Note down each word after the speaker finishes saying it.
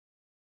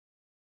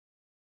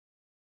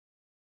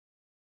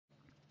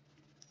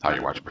Hi,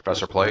 you're watching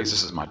Professor Plays.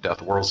 This is my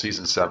Death World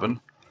Season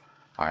 7.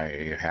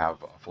 I have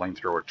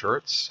flamethrower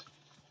turrets,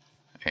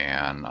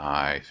 and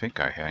I think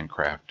I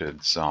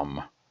handcrafted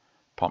some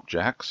pump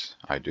jacks.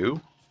 I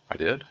did.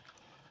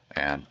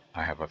 And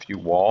I have a few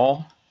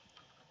wall,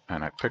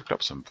 and I picked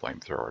up some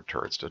flamethrower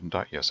turrets, didn't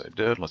I? Yes, I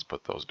did. Let's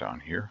put those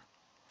down here.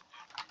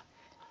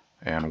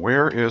 And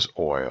where is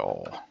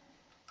oil?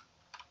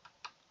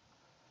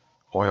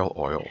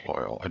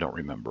 Oil. I don't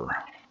remember.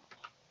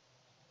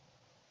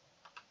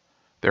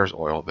 There's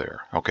oil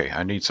there. Okay,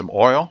 I need some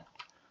oil.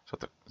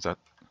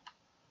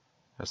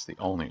 That's the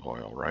only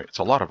oil, right? It's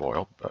a lot of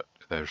oil, but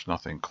there's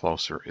nothing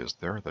closer, is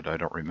there, that I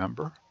don't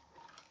remember?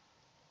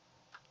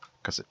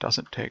 Because it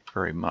doesn't take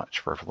very much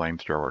for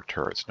flamethrower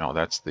turrets. No,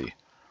 that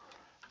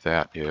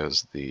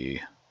is the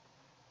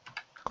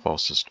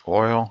closest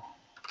oil.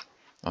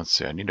 Let's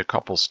see, I need a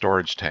couple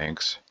storage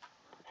tanks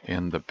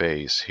in the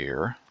base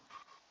here.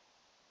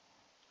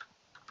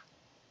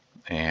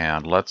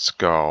 And let's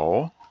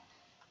go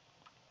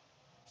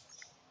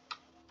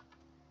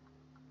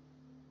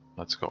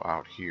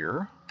out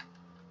here.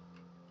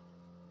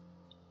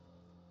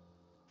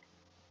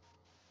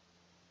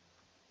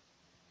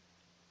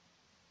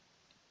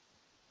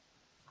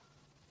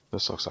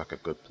 This looks like a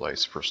good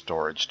place for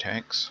storage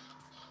tanks.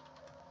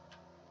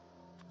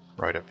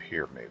 Right up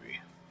here,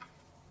 maybe.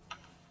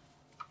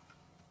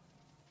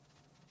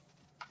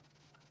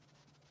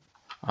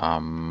 Let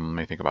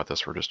me think about this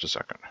for just a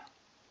second.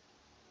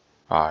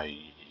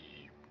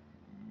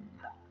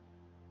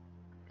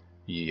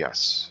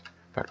 Yes.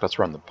 In fact, let's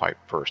run the pipe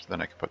first,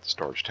 then I can put the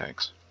storage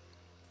tanks.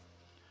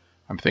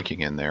 I'm thinking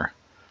in there.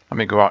 Let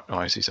me go out. Oh,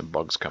 I see some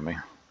bugs coming.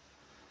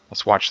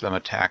 Let's watch them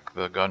attack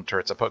the gun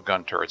turrets. I put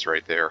gun turrets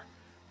right there.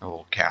 A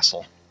little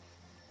castle.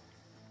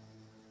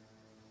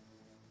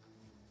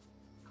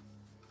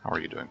 How are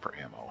you doing for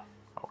ammo?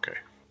 Okay,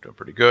 doing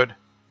pretty good.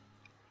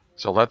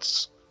 So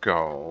let's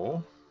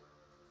go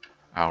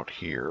out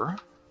here.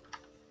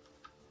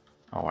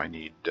 Oh, I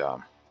need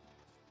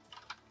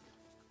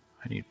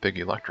big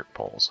electric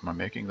poles. Am I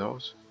making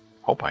those?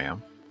 Hope I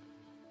am.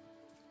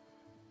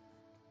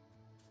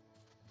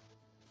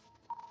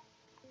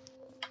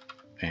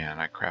 And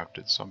I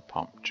crafted some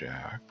pump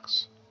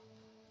jacks.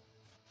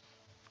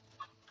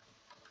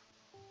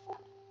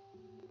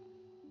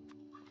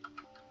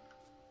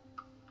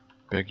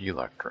 Big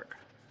electric.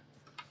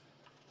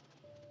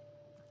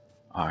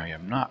 I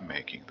am not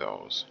making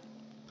those.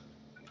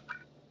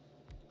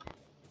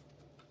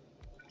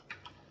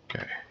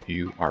 Okay,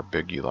 you are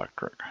big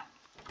electric.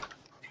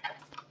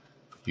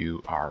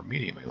 You are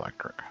medium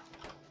electric.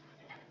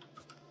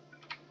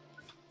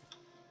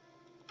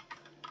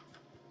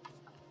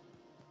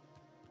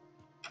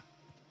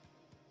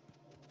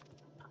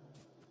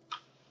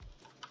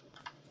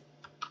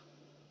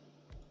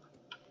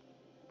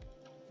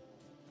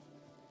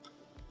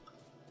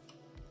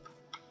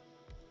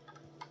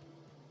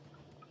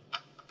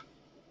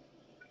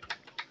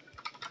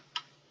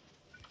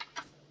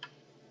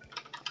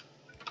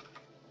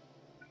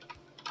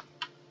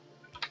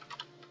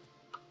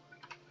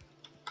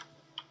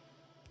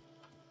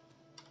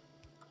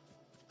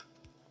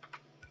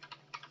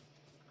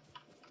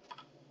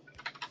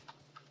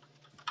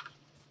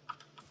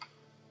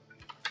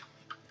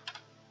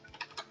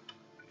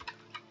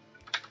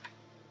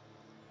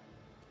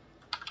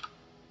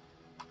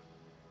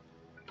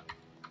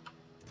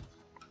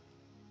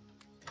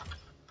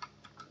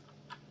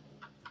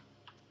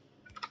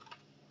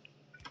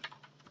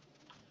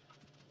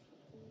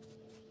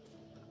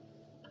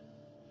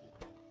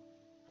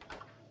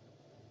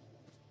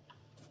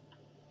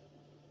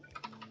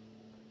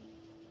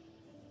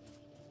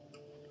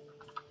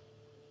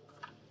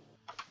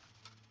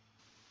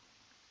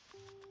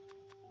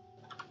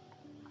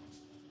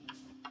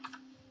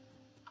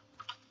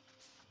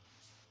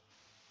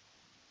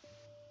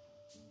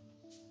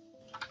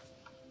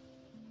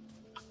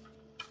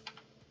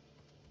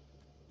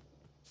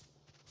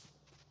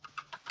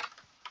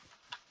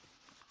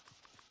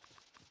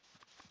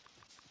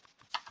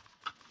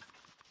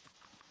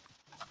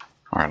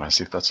 Alright, let's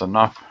see if that's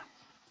enough.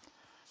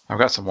 I've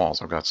got some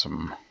walls. I've got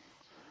some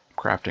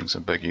crafting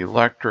some big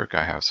electric.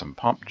 I have some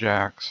pump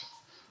jacks.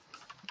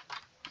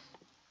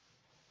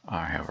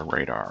 I have a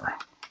radar.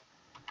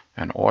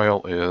 And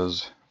oil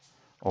is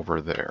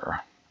over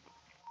there.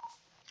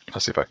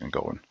 Let's see if I can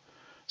go in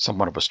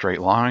somewhat of a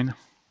straight line.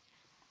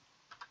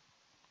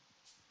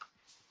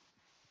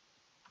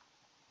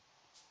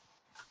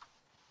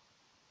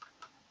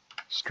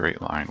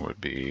 Straight line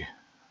would be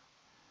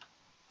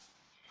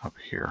up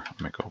here.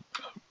 Let me go,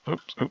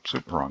 oops,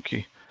 wrong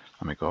key.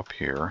 Let me go up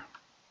here.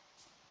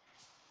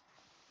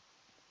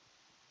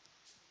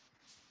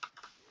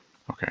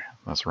 Okay,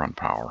 let's run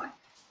power.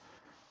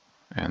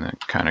 And then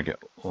kind of get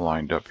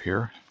lined up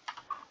here.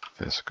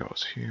 This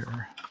goes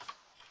here.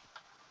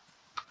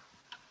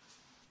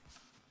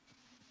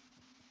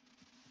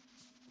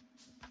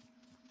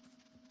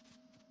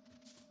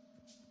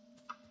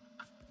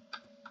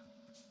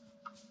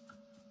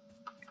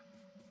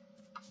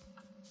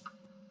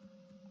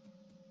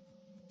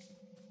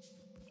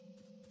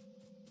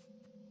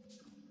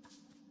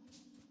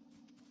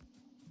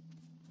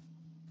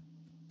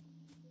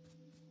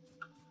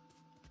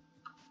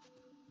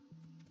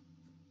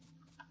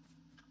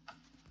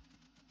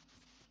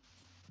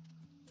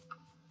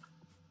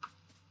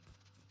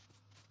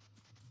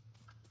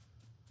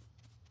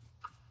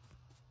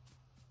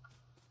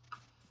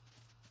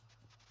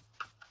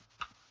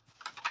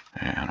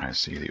 I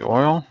see the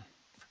oil.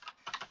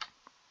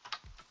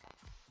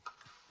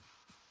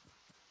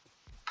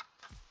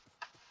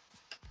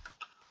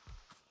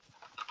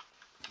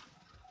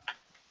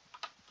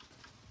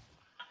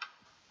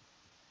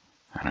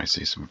 And I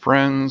see some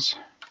friends.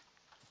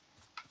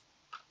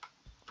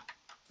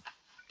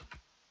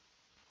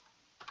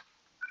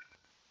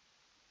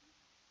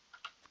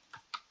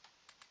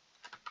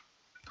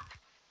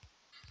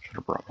 Should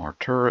have brought more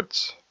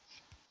turrets.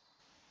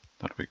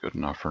 That'll be good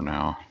enough for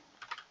now.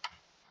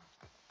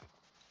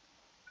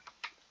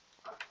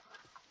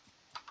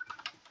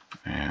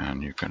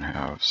 And you can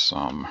have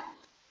some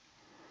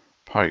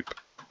pipe.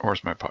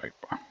 Where's my pipe?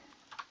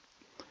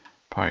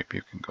 Pipe,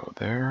 you can go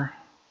there.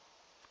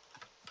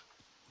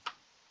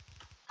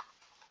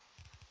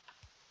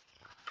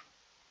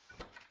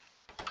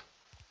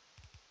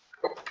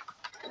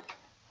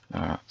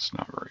 That's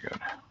not very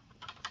good.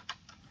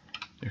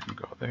 You can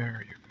go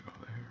there, you can go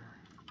there.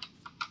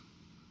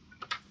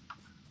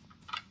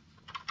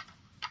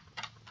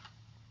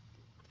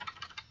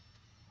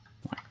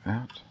 Like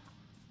that.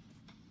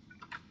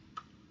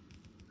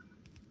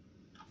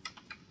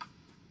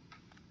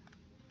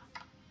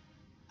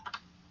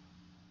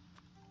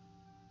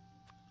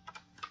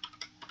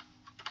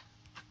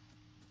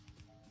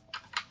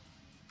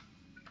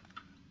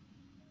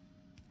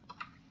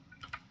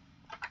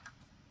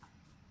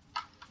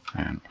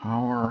 And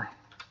power.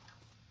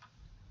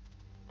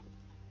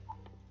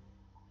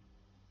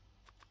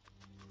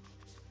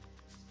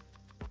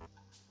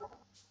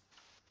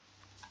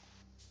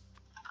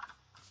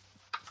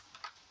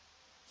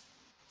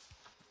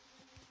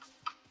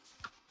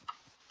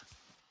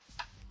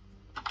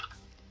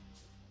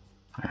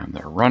 And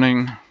they're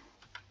running.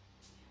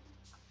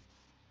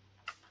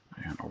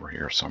 And over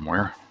here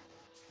somewhere.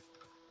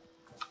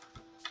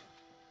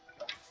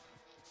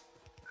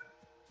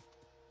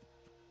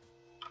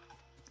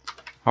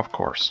 Of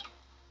course.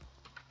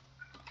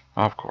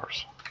 Of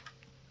course.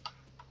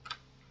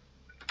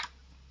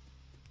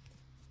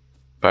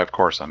 By of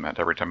course I meant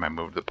every time I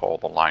moved the pole,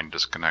 the line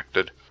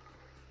disconnected.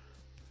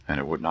 And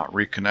it would not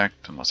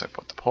reconnect unless I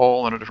put the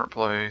pole in a different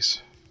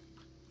place.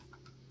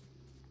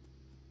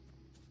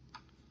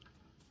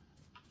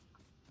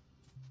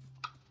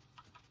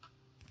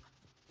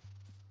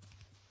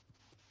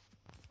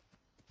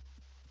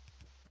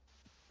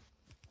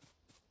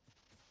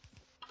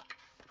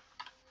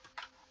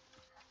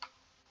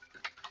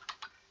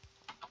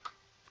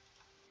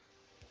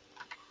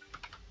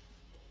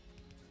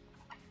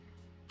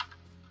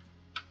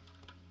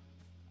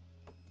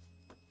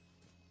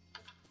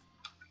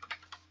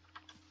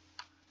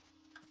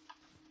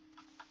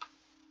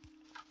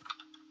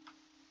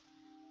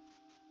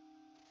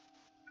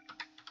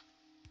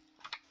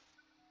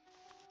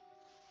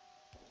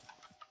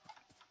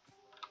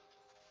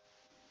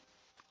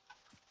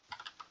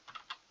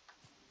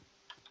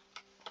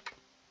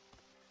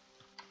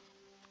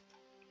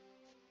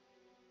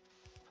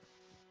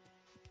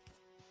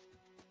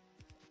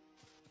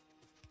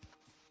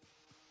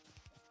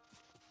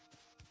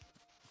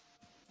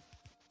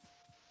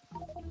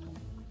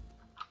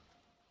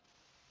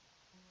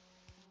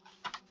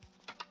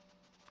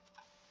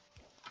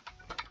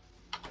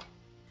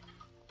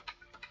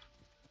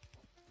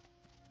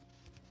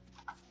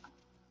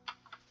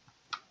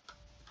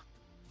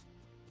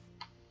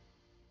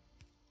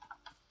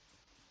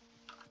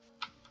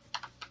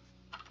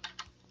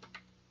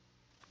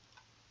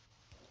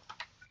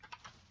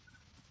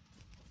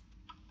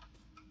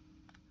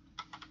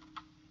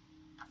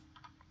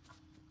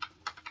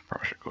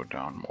 Probably should go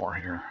down more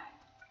here.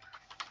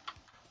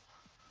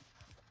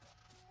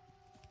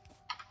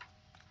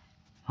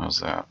 How's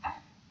that?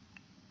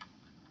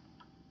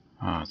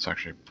 It's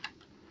actually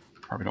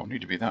probably don't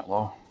need to be that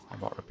low. How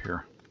about up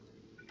here?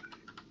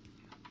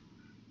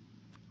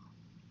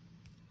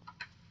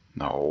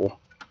 No.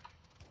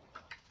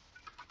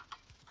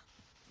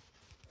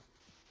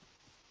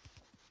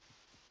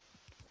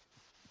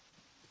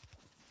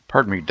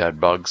 Pardon me,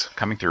 dead bugs.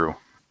 Coming through.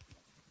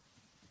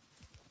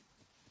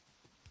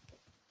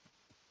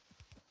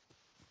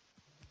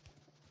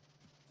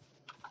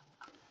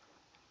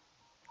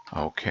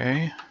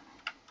 Okay.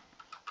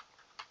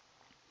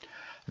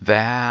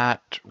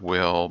 That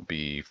will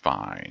be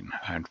fine.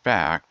 In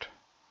fact,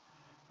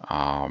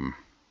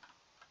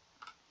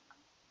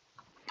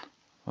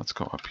 let's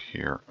go up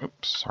here.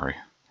 Oops, sorry.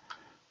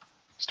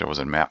 Still was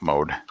in map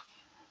mode.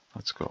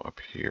 Let's go up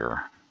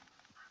here.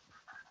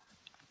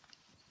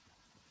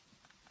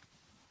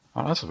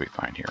 Oh, this will be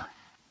fine here.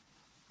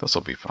 This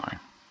will be fine.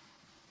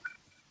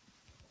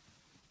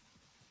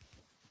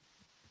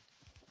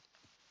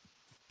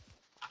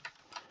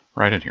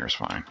 Right in here is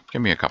fine.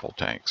 Give me a couple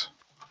tanks.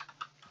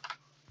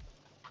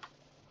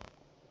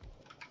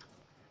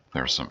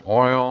 There's some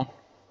oil.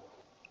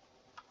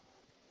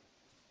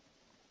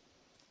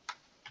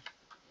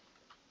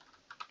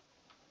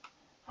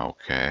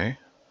 Okay.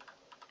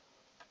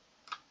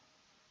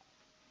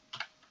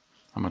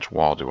 How much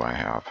wall do I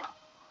have?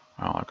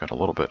 Well, I've got a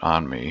little bit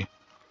on me.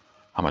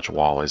 How much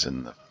wall is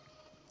in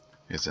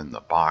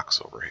the box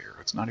over here?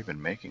 It's not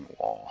even making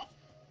wall.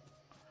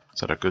 Is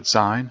that a good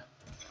sign?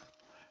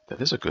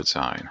 That is a good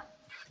sign.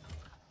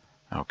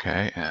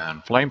 Okay,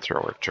 and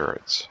flamethrower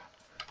turrets.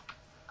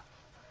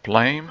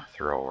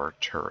 Flamethrower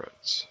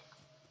turrets.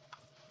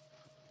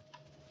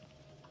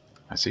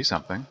 I see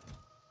something.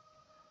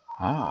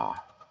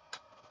 Ah,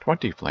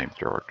 20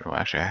 flamethrower. Oh,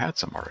 actually, I had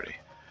some already.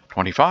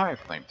 25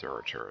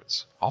 flamethrower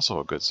turrets. Also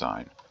a good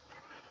sign.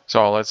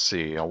 So let's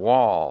see. A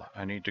wall.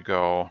 I need to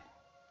go.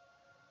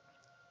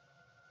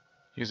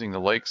 Using the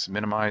lakes,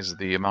 minimize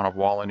the amount of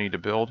wall I need to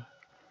build.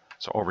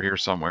 So over here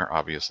somewhere,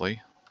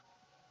 obviously.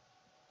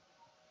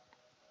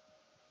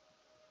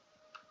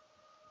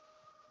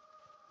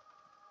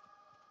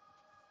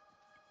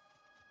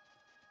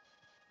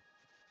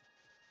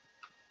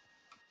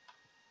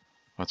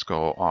 Let's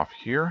go off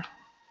here.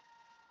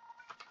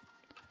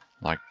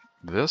 Like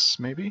this,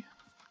 maybe?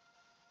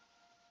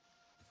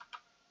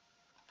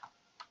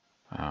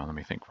 Let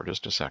me think for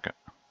just a second.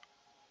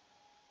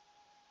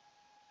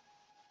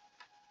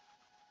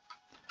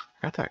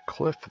 I got that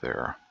cliff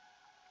there.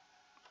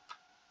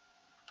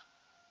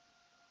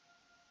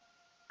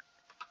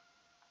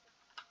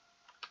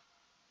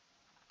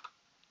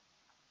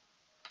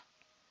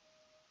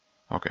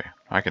 Okay,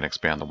 I can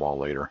expand the wall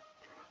later.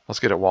 Let's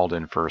get it walled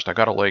in first. I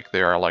got a lake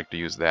there. I like to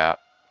use that.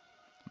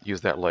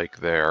 Use that lake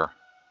there.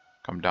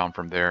 Come down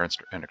from there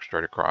and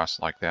straight across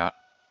like that.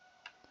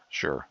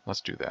 Sure,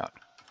 let's do that.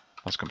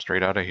 Let's come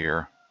straight out of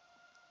here.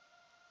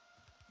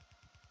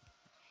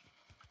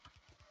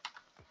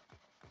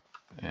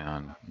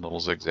 And a little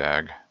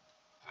zigzag.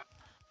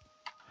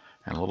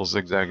 And a little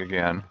zigzag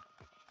again.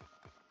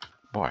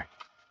 Boy.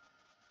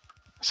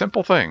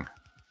 Simple thing.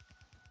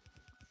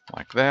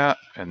 Like that.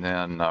 And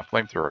then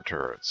flamethrower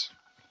turrets.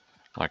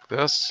 Like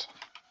this.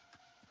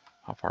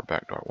 How far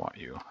back do I want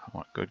you? I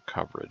want good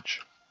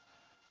coverage.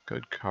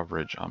 Good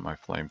coverage on my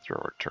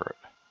flamethrower turret.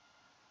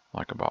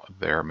 Like about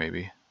there,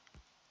 maybe.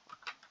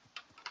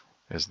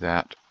 Is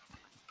that...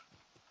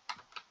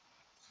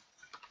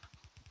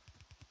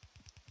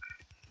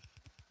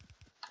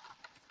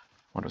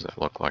 What does that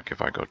look like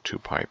if I go 2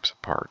 pipes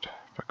apart?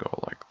 If I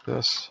go like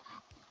this.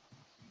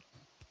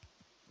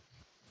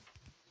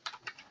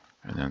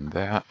 And then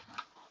that.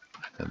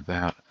 And then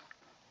that.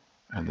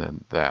 And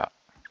then that.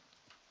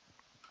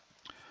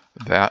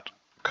 That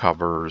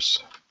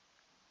covers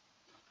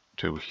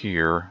to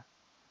here.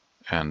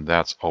 And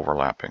that's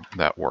overlapping.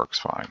 That works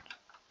fine.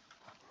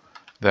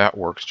 That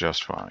works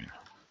just fine.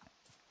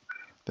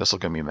 This will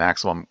give me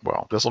maximum,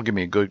 well, this will give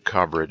me good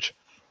coverage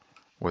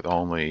with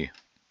only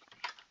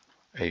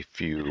a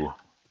few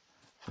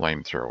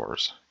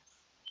flamethrowers.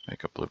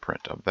 Make a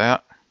blueprint of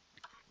that,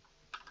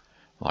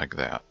 like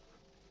that.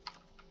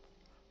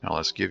 Now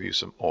let's give you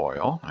some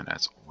oil, and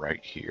that's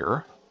right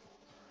here.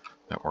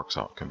 That works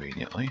out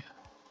conveniently.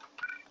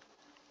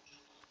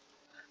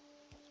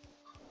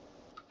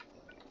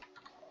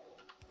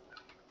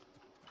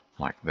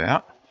 Like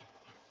that.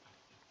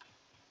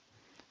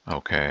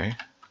 Okay.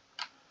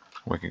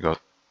 We can go,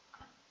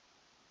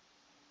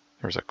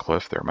 there's a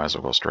cliff there. Might as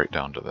well go straight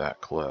down to that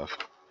cliff.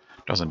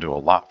 Doesn't do a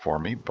lot for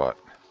me, but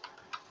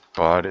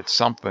it's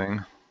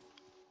something.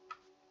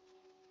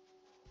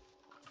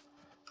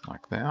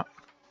 Like that.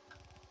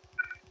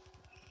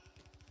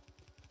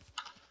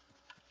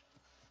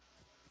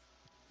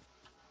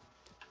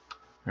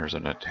 There's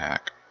an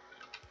attack.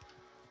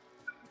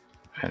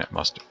 And it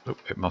must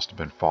have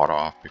been fought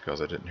off because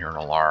I didn't hear an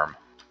alarm.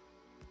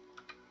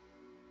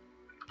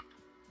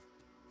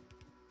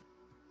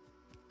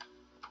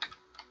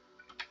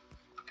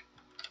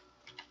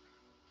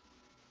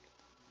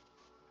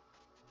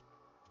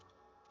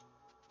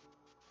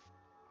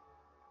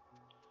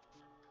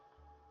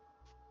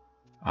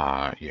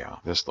 Yeah,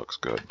 this looks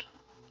good.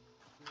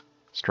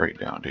 Straight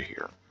down to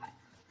here.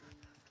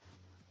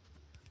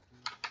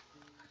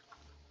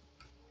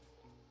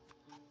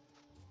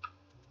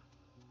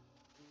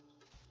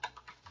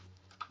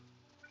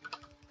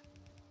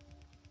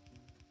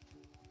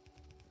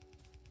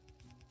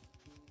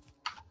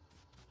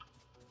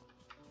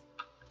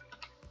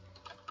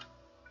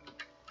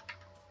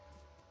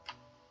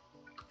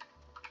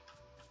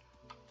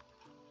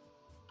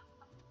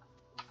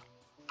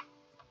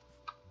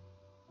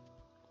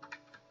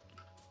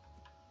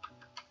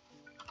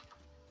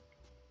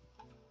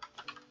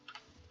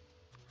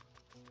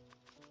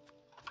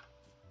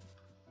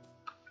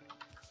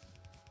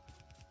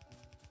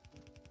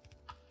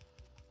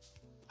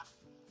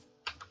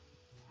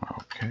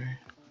 Okay.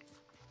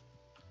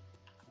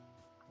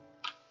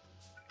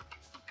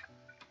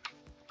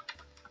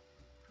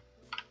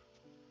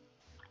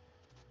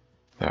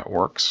 That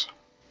works.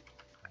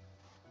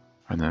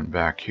 And then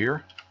back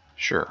here,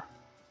 sure.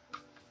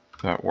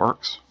 That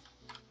works.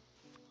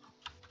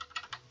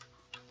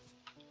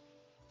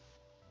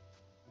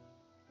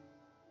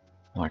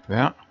 Like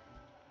that.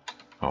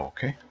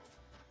 Okay.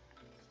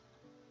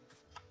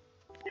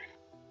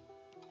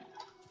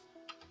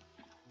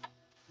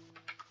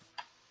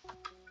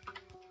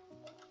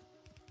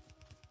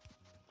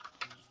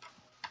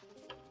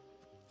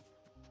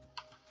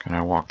 Can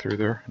I walk through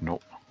there?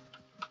 Nope.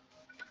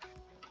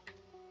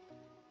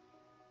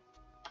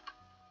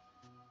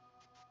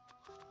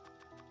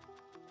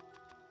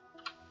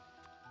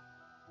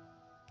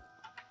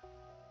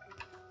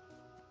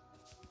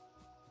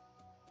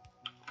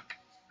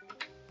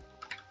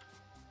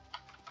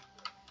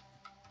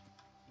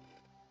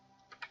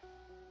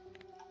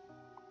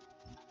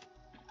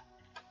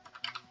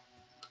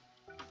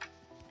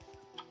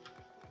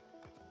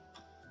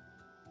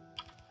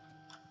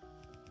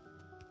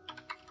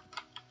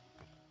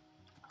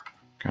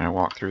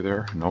 walk through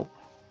there? Nope.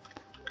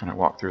 Can I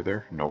walk through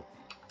there? Nope.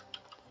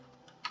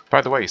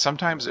 By the way,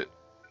 sometimes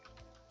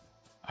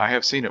I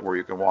have seen it where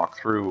you can walk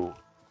through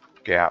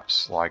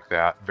gaps like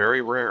that.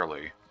 Very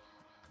rarely,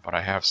 but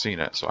I have seen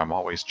it, so I'm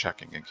always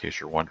checking in case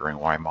you're wondering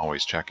why I'm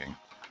always checking.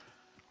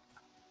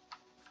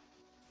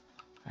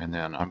 And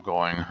then I'm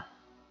going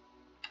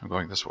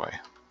this way.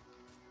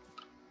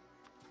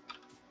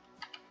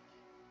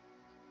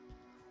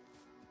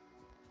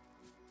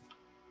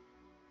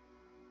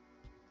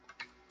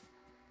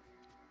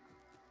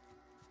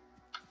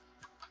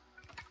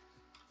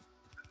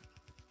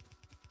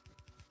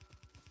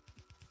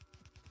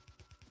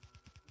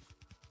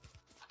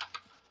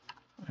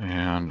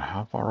 And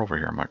how far over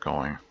here am I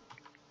going?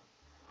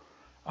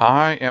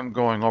 I am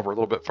going over a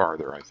little bit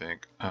farther, I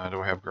think.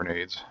 Do I have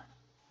grenades?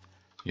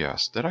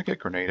 Yes. Did I get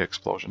grenade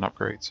explosion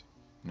upgrades?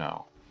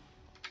 No.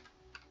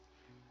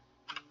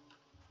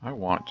 I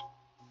want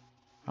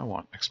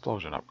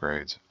explosion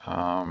upgrades.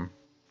 Can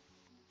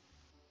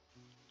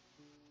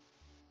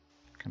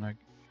I?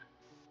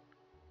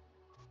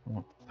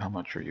 How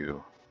much are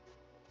you?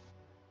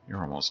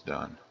 You're almost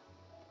done.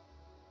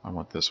 I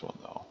want this one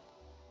though.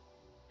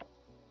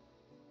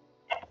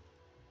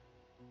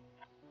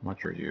 How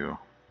much are you?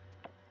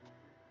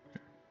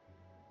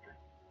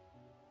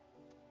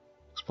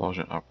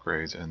 Explosion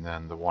upgrades, and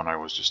then the one I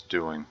was just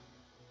doing,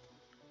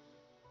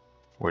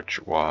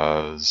 which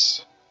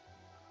was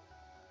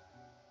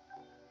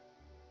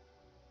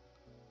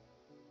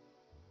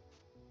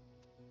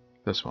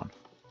this one.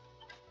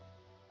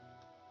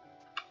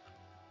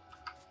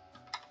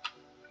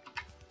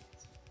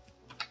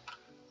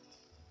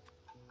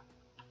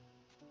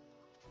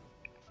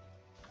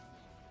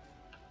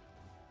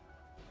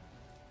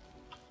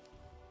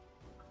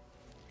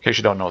 In case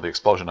you don't know, the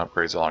explosion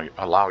upgrades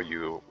allow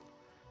you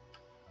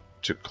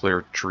to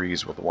clear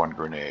trees with one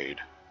grenade.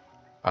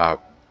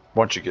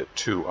 Once you get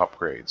 2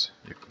 upgrades,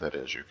 that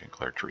is, you can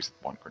clear trees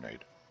with 1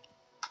 grenade.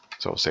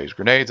 So it saves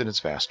grenades and it's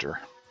faster.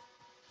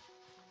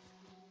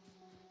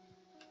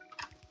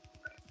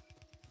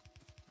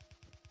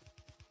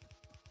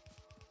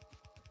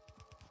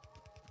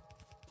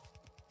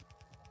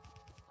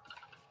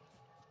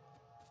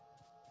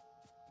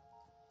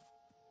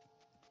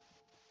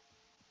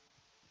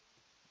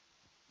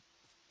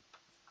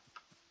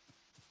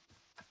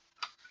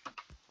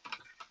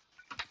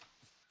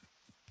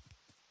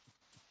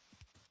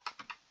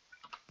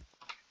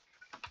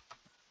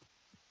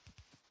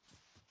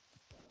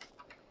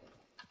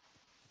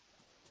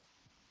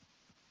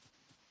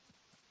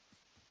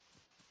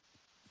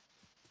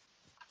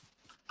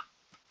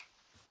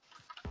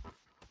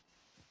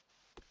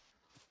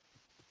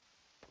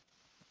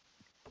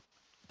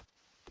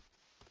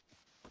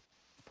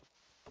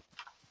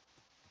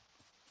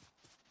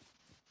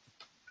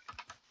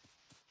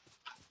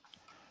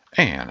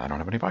 And I don't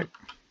have any pipe.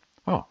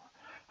 Oh,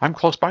 I'm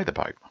close by the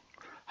pipe.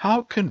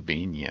 How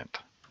convenient.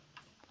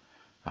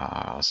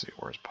 Let's see,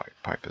 where's pipe?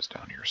 Pipe is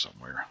down here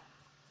somewhere.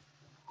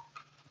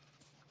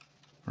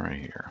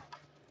 Right here.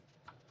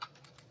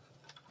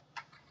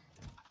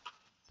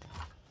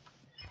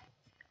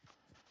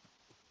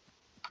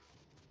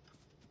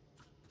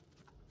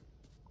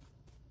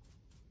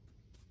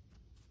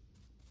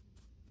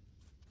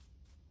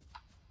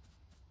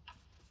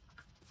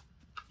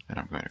 And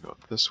I'm going to go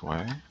this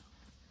way.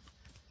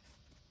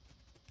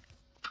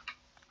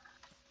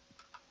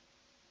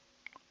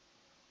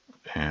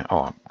 And,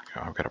 oh,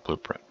 I've got a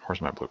blueprint.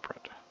 Where's my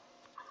blueprint?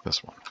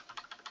 This one.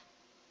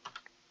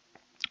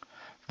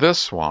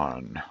 This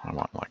one. I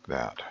want like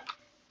that.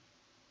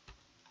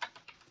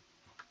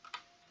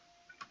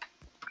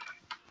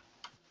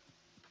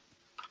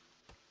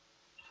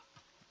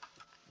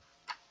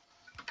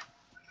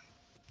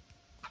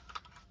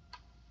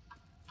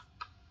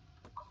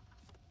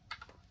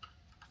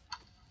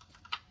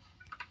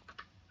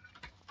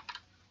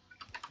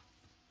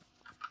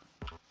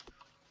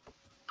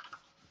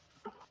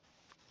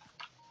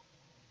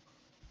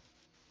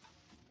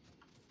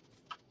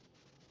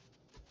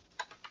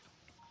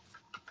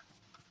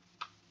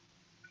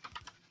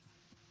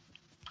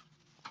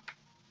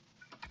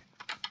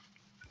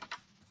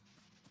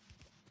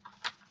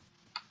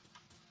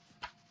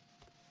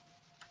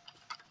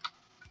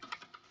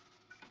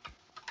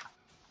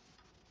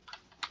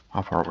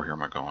 How far over here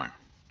am I going?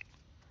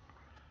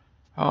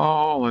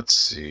 Oh, let's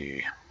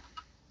see.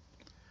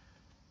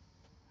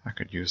 I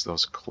could use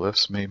those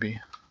cliffs maybe.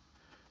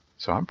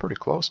 So I'm pretty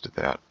close to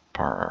that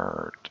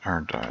part,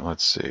 aren't I?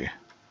 Let's see.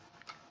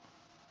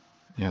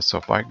 Yeah, so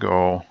if I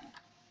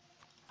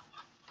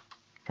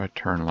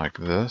turn like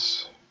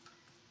this,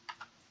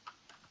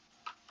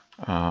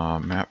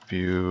 map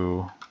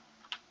view.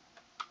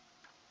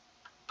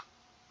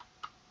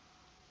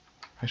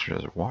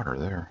 Actually, there's water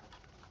there.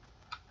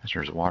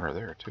 There's water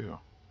there too.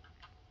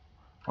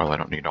 Well, I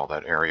don't need all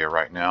that area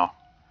right now.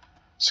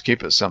 Let's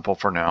keep it simple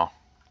for now.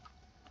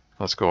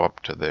 Let's go up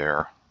to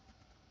there.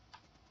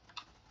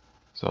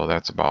 So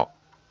that's about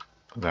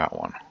that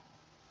one.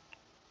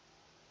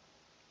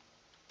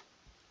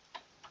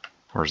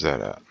 Where's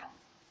that at?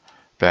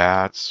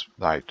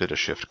 I did a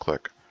shift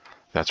click.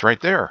 That's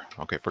right there.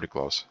 Okay, pretty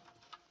close.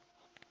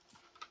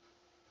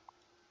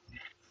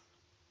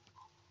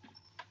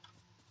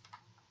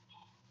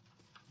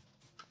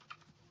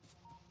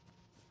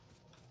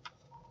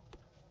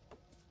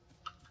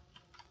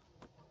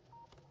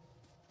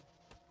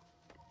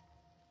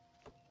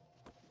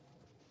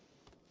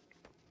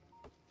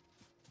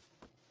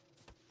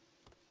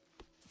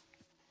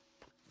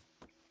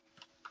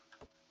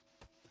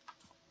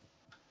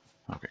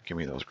 Okay, give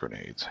me those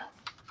grenades.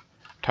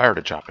 Tired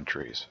of chopping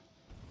trees.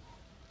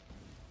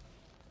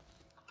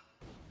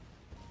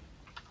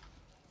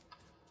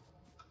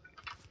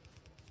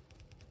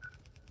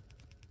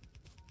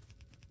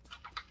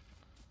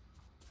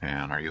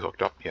 And are you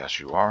hooked up? Yes,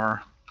 you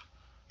are.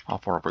 How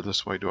far over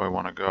this way do I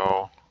want to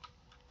go?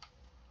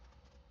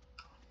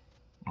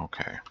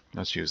 Okay,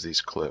 let's use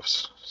these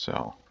cliffs.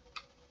 So,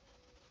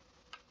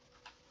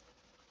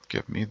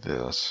 give me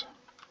this.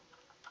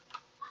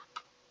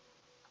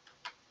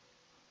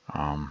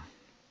 I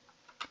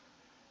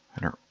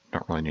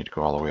don't really need to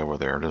go all the way over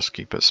there. Just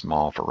keep it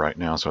small for right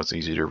now so it's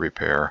easy to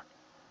repair.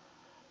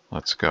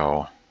 Let's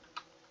go.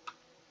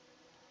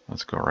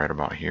 Let's go right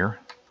about here.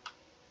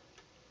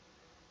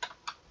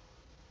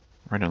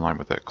 Right in line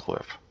with that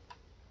cliff.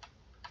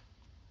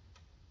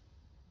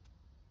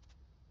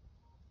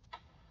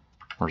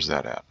 Where's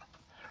that at?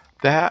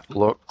 That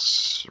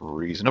looks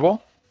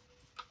reasonable.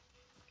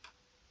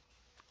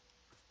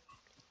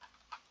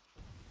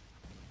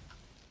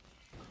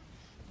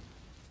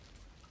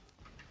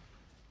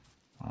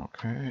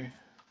 Okay.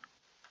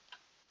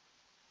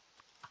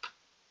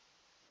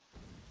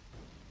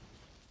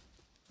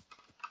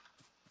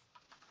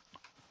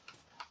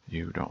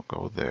 You don't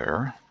go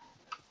there.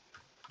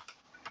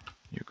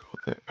 You go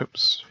there.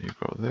 Oops. You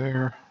go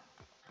there.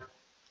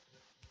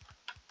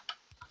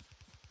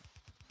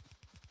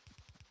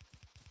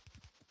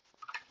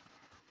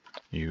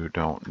 You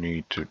don't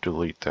need to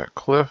delete that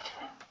cliff.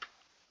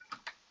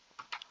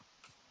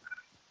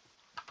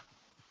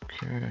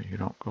 Okay, you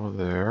don't go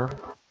there.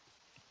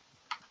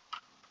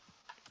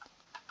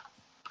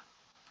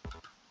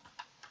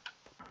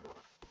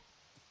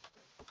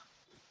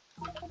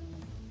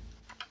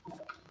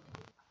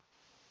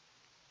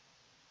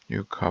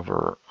 You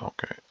cover,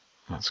 okay,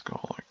 let's go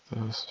like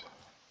this.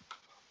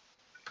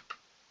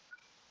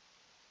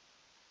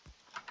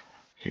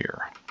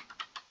 Here.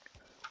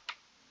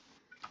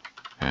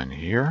 And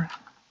here.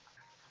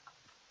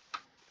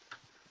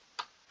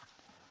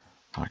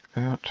 Like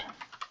that.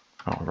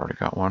 Oh, I've already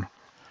got one.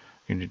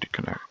 You need to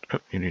connect, oh,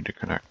 you need to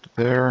connect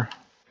there.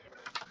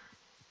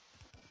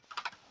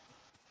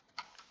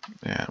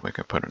 And we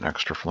can put an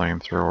extra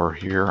flamethrower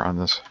here on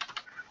this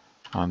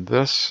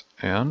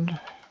end.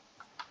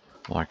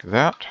 Like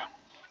that.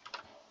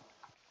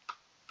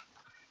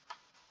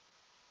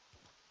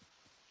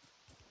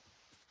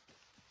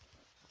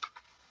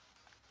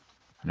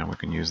 And then we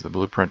can use the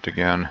blueprint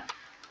again.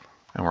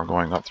 And we're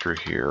going up through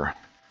here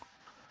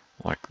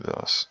like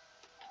this.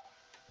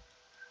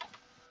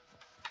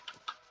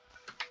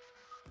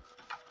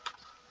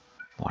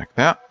 Like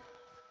that.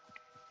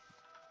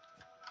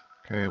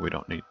 Okay, we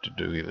don't need to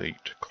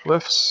delete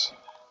cliffs.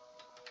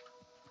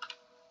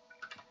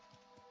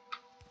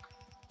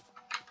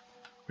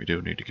 We do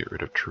need to get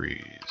rid of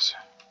trees.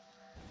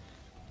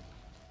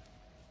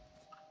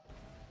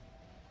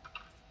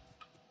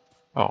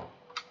 Oh,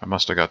 I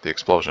must have got the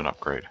explosion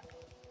upgrade.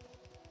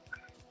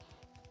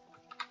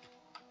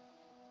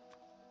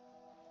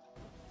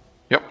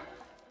 Yep.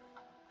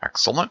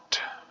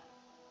 Excellent.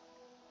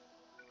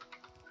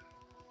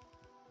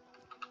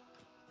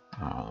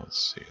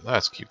 Let's see.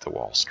 Let's keep the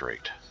wall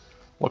straight.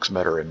 Looks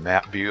better in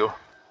map view.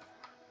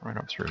 Right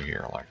up through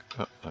here, like,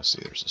 oh, let's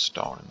see, there's a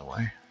stone in the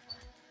way.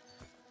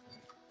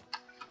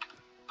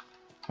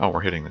 Oh,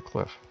 we're hitting the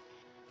cliff.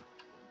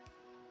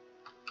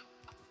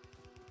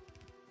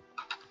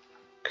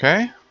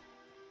 Okay.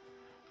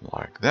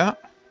 Like that.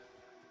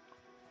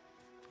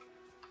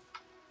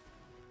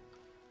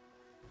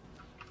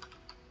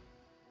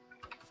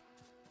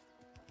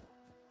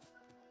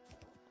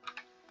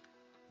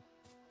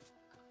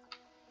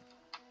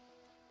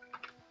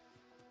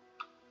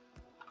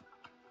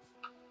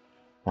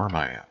 Where am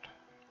I at?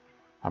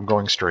 I'm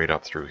going straight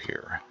up through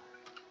here.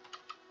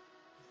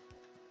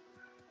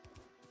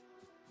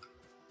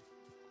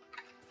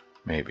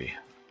 Maybe.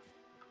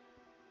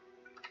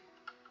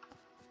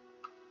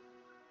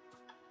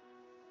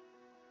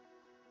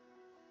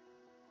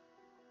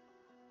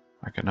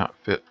 I cannot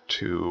fit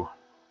 2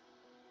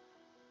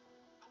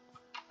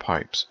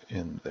 pipes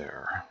in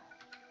there.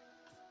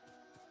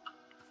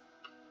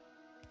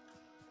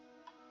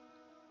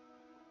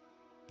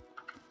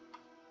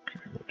 Okay,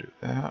 we'll do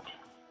that.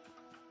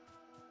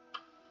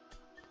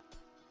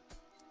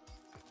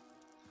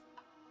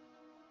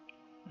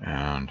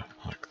 And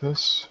like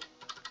this.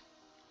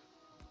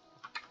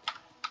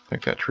 I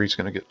think that tree's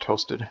going to get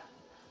toasted.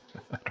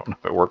 I don't know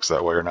if it works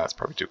that way or not. It's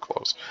probably too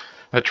close.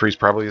 That tree's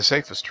probably the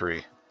safest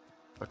tree.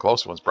 The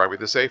close one's probably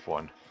the safe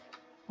one.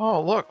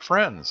 Oh, look,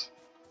 friends.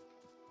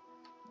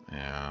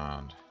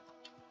 And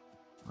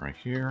right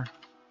here.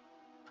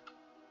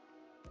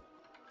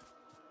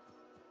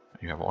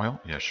 You have oil?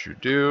 Yes, you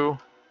do.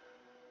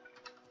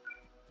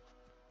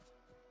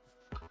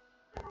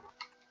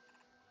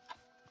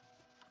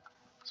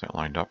 Is that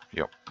lined up?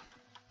 Yep.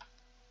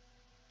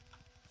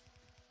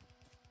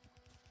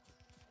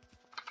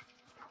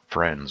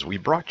 Friends, we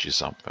brought you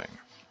something.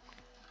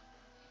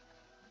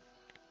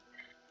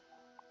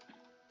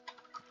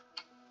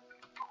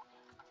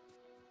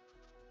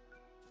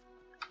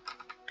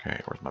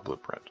 Okay, where's my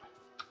blueprint?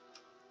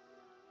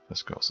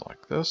 This goes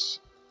like this.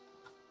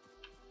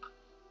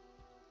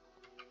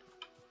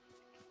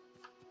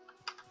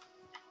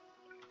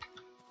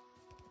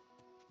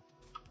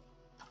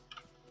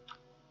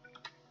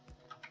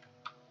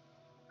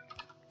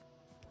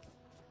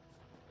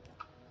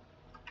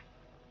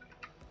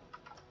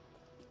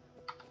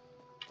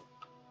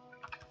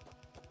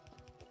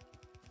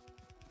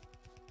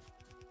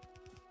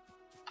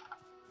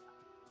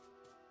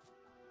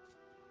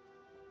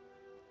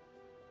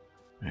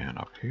 And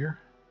up here.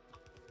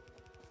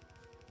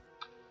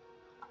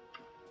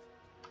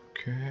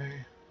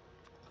 Okay.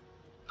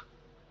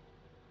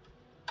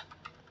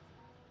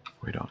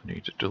 We don't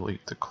need to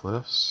delete the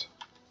cliffs.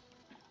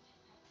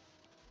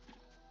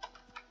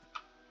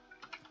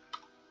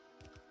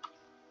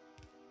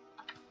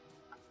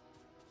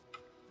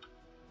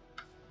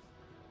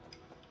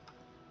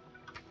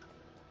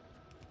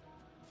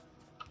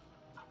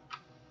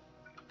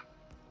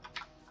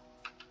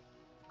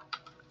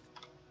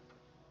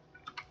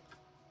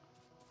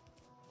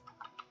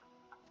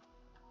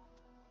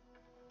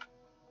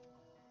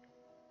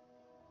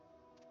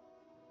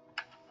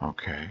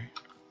 Okay.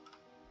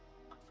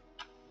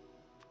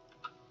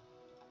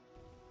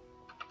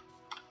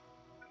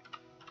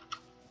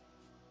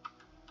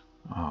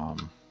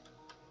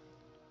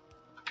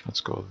 Let's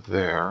go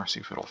there,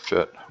 see if it'll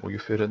fit. Will you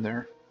fit in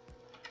there?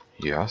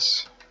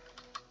 Yes.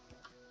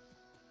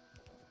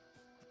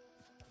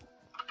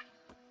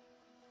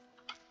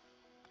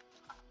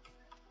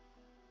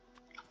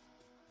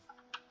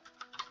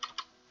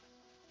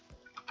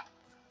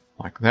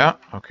 Like that.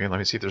 Okay, let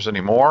me see if there's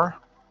any more.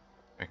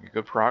 Making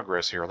good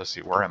progress here. Let's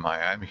see, where am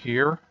I? I'm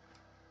here.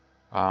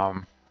 I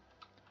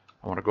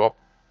want to go up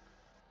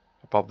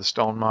above the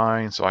stone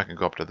mine so I can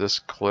go up to this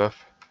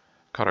cliff,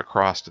 cut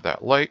across to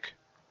that lake,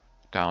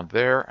 down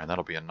there, and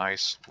that'll be a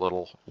nice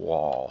little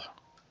wall.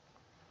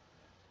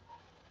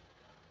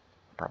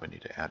 Probably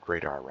need to add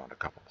radar around a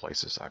couple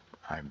places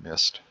I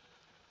missed.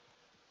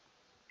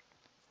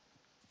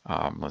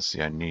 Let's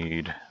see, I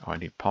need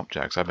pump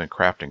jacks. I've been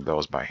crafting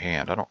those by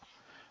hand.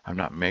 I'm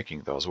not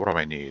making those. What do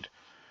I need?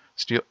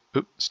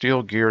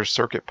 Steel gear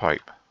circuit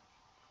pipe.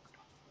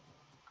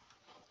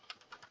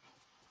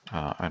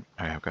 I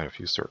have got a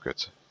few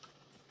circuits.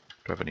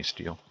 Do I have any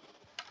steel?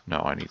 No,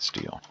 I need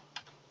steel.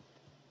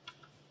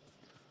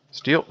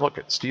 Steel, look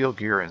at steel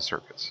gear and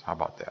circuits. How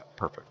about that?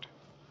 Perfect.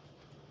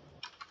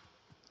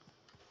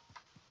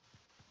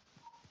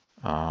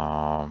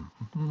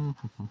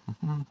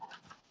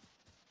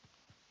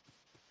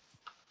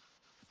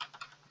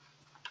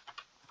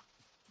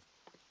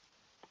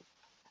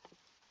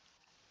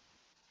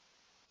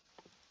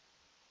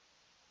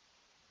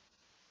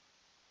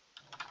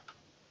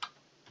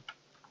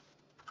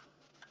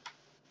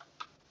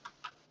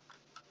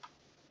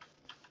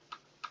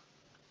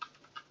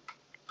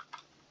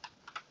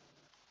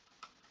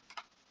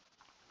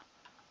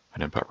 I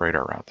didn't put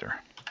radar out there.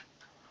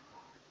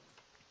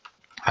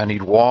 I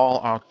need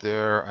wall out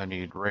there. I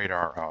need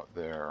radar out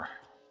there.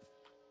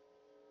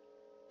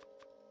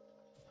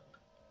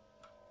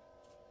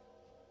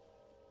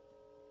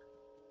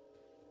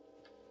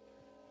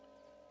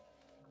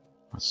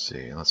 Let's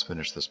see. Let's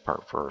finish this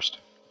part first.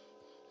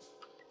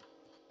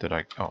 Did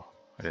I? Oh,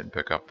 I didn't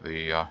pick up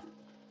the.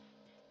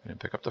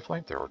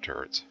 Flamethrower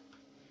turrets.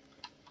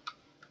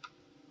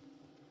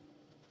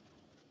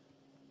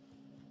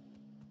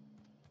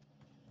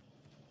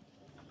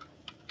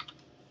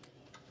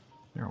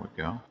 There we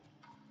go.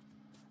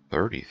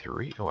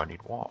 33. Oh, I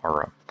need wall.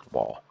 Or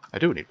wall. I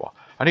do need wall.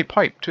 I need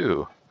pipe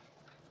too.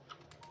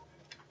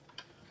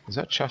 Is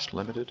that chest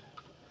limited?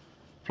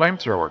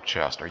 Flamethrower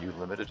chest. Are you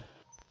limited?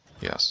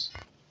 Yes.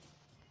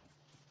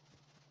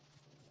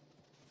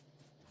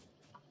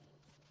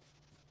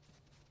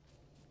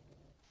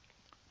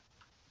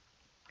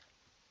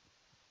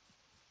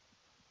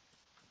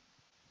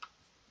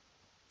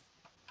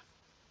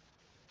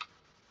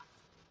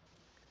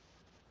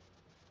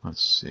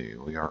 Let's see.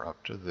 We are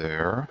up to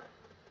there.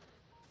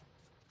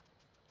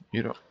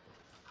 You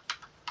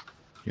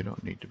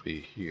don't need to be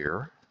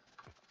here.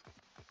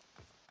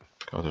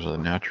 Because there's a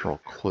natural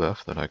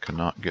cliff that I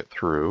cannot get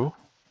through.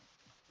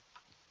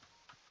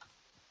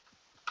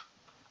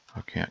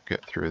 I can't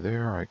get through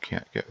there. I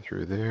can't get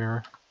through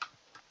there.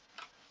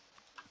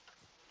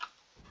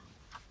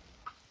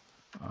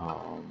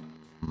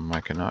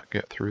 I cannot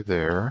get through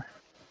there.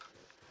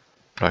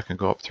 But I can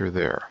go up through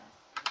there.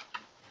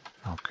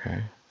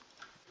 Okay.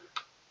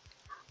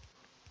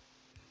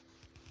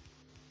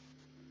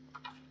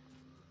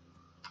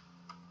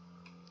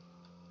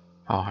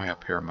 How high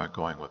up here am I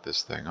going with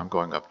this thing? I'm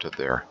going up to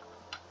there.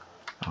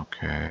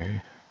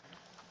 Okay.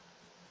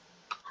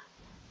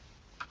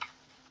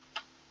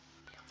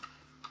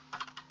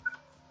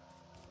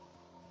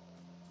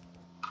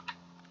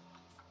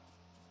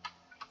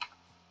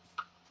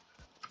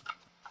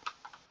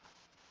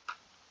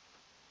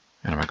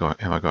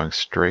 Am I going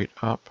straight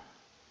up?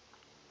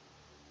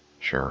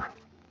 Sure.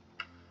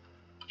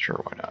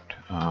 Sure, why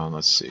not?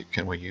 Let's see.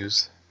 Can we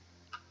use?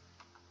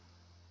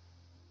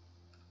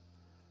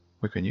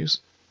 We can use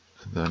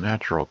the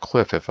natural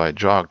cliff if I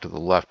jog to the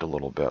left a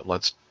little bit.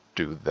 Let's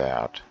do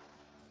that.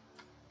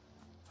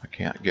 I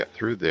can't get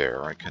through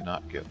there. I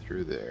cannot get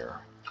through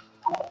there.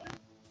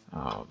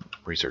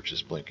 Research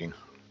is blinking.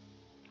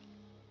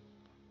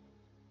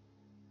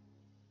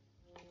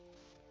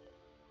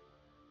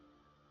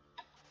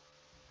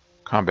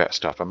 Combat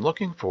stuff. I'm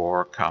looking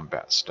for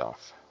combat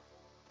stuff.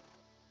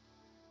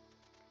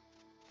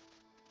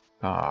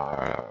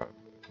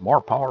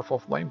 More powerful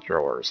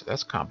flamethrowers.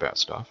 That's combat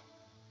stuff.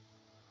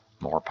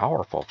 More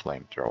powerful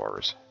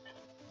flamethrowers.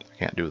 I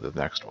can't do the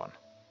next one.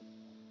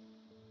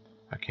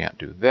 I can't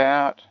do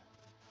that.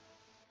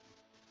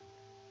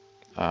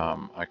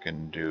 I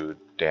can do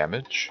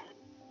damage.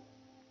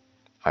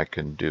 I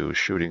can do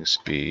shooting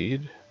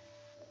speed.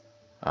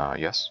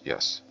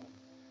 Yes.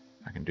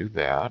 I can do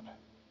that.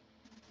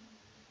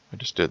 I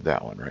just did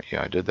that one, right?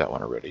 Yeah, I did that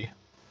one already.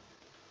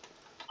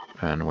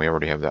 And we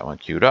already have that one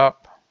queued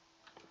up.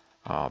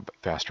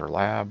 Faster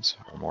labs,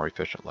 or more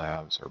efficient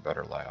labs, or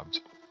better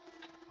labs.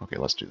 Okay,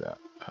 let's do that.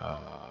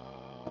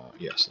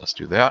 Yes, let's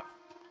do that.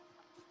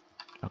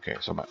 Okay,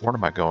 so where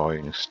am I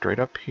going? Straight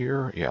up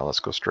here? Yeah, let's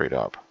go straight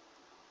up.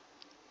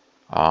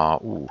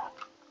 Ooh.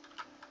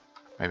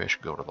 Maybe I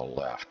should go to the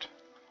left.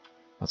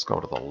 Let's go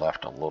to the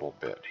left a little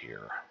bit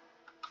here.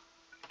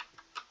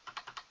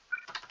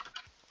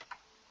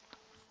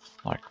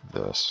 Like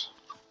this.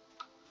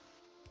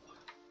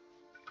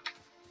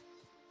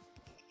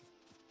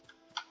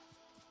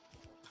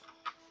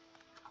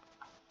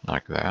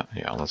 Like that.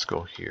 Yeah, let's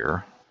go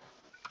here.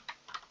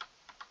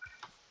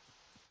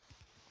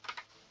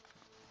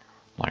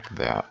 Like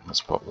that.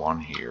 Let's put one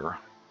here.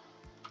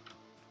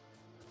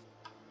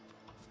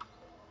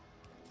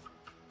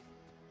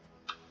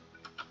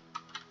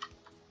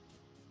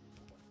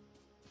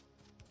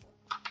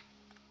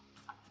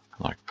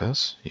 Like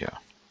this. Yeah.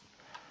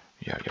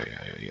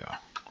 Yeah.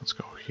 Let's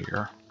go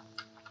here.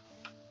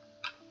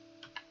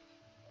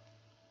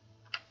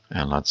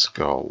 And let's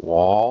go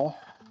wall.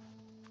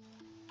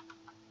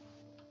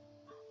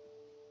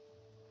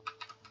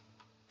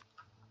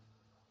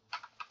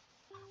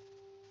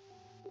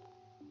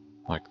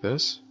 Like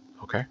this.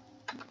 Okay.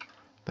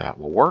 That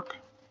will work.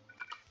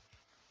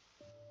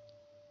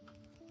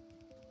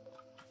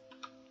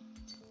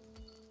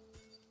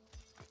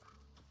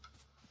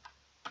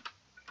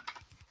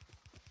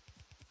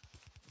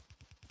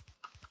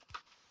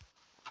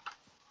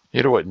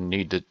 You wouldn't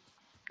need to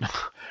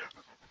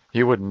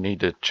you wouldn't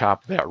need to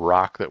chop that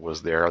rock that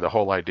was there. The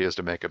whole idea is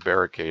to make a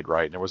barricade,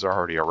 right? And there was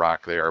already a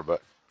rock there,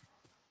 but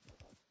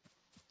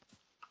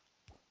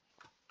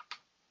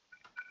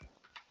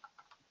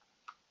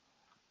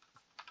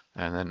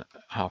and then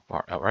how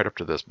far? Right up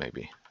to this,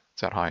 maybe.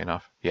 Is that high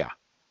enough? Yeah.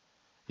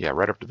 Yeah,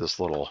 right up to this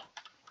little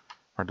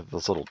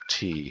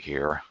T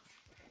here.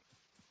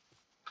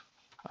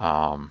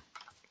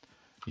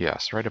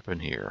 Yes, right up in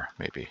here,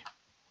 maybe.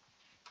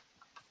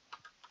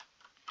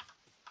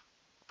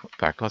 In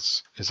fact,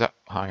 is that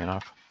high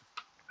enough?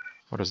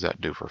 What does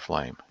that do for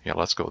flame? Yeah,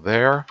 let's go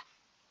there.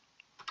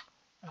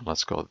 And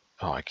let's go,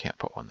 oh, I can't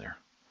put one there.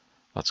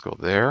 Let's go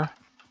there.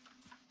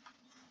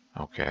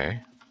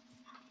 Okay.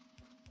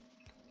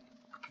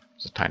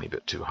 It's a tiny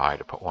bit too high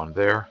to put one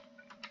there.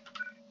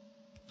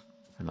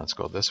 And let's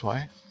go this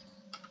way.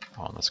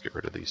 Oh, and let's get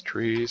rid of these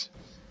trees.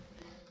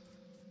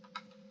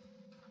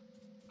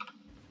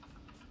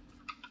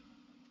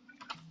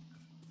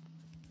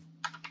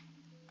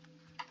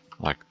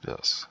 Like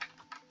this.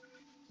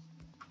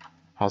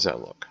 How's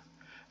that look?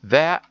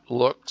 That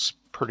looks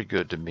pretty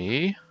good to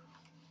me.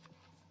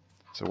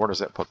 So where does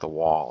that put the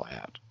wall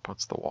at?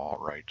 Puts the wall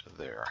right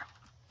there.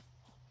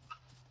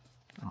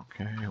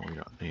 Okay, we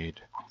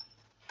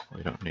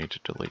don't need to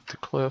delete the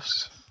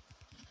cliffs.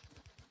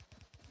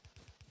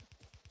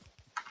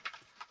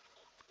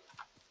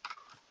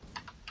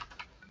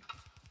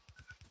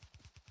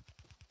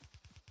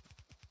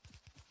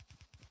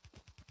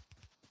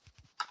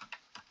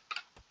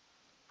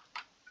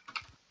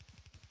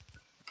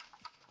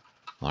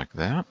 Like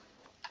that.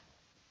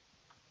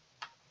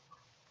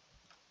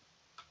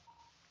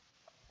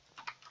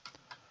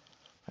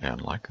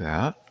 And like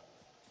that.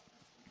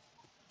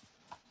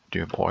 Do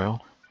you have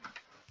oil?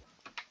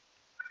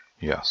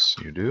 Yes,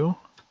 you do.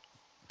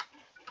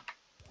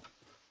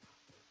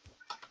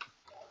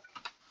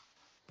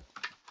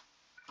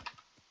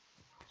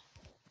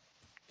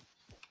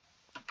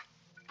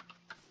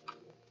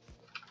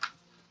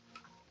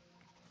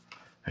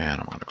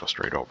 And I'm going to go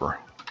straight over.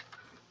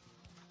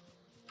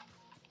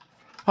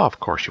 Oh, of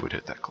course you would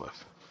hit that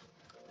cliff.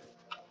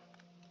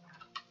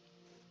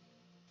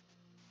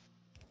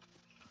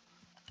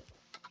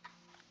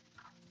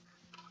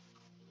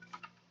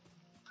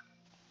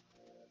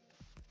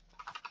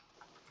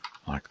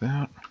 Like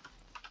that.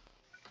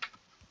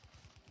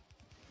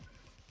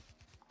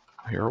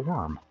 I hear a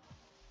worm.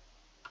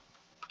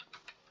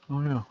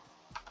 Oh yeah.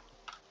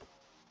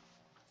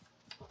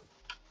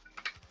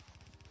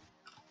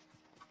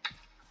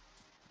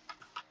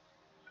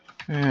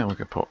 And we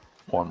can put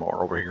one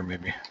more over here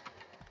maybe.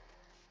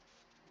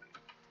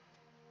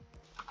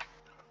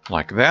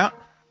 Like that.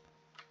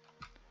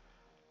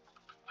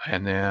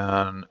 And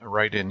then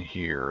right in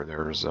here,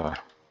 there's a...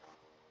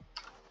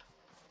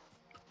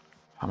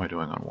 How am I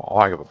doing on wall? Oh,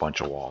 I have a bunch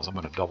of walls. I'm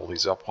going to double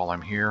these up while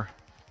I'm here.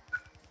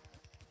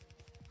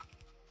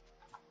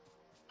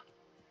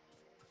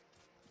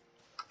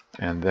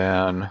 And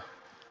then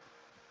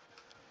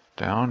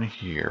down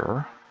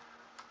here,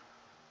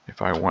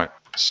 if I went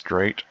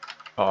straight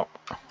up,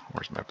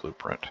 where's my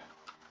blueprint?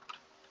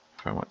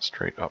 If I went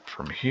straight up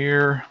from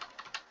here,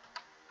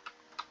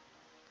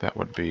 that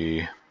would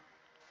be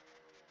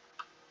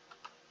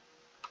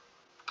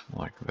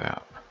like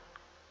that.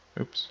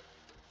 Oops.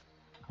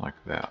 Like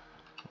that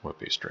would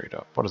be straight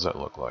up. What does that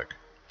look like?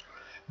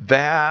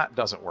 That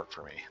doesn't work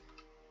for me.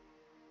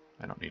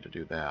 I don't need to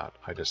do that.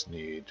 I just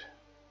need...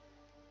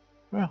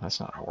 Well, that's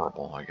not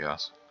horrible, I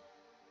guess.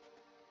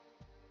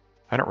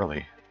 I don't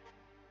really...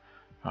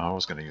 I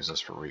was going to use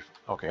this for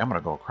Okay, I'm going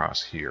to go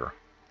across here.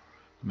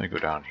 Let me go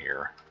down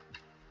here.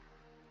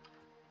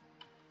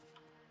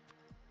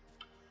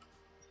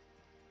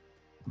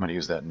 I'm going to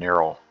use that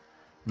narrow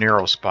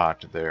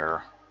spot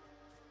there.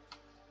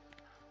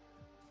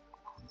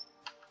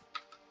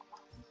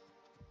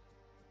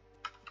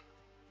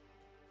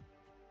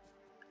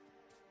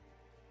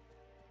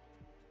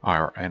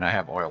 And I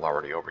have oil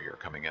already over here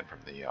coming in from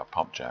the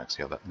pump jacks.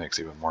 Yeah, that makes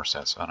even more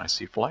sense. And I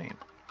see flame.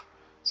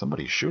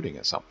 Somebody's shooting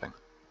at something.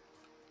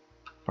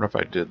 What if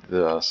I did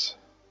this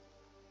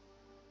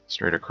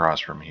straight across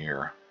from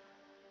here?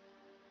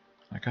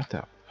 I got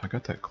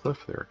that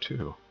cliff there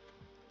too.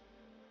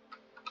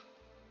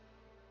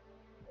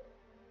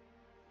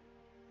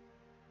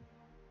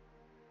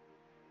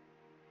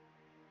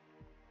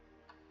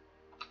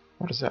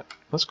 What is that?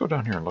 Let's go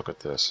down here and look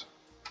at this.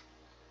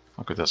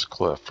 Look at this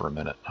cliff for a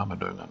minute. How am I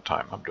doing on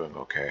time? I'm doing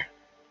okay.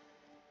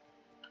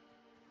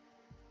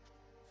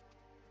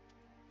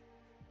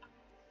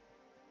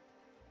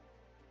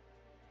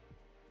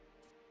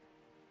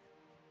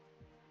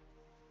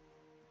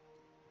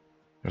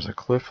 There's a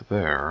cliff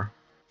there.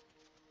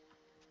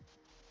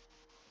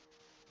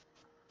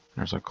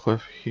 There's a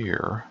cliff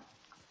here.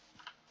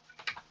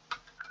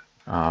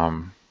 What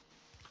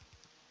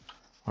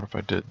if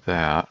I did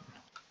that?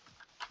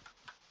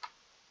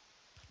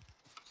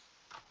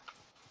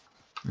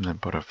 And then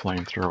put a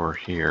flamethrower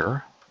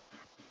here.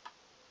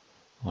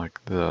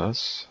 Like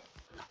this.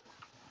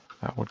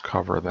 That would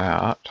cover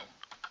that.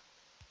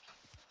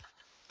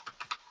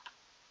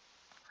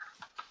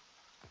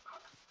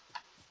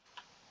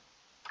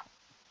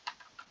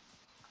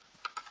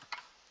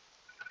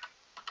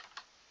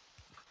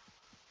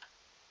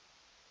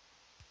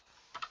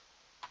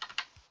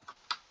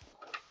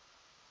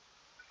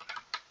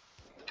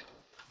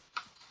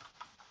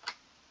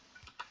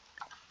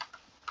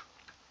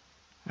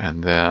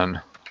 And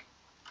then,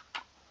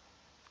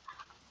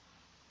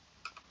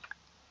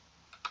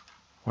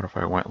 what if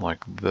I went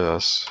like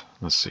this?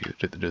 Let's see,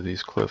 do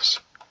these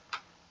cliffs?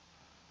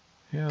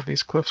 Yeah,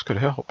 these cliffs could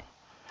help.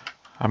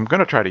 I'm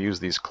going to try to use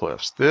these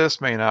cliffs. This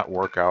may not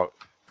work out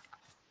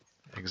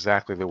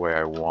exactly the way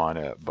I want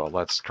it, but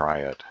let's try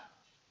it.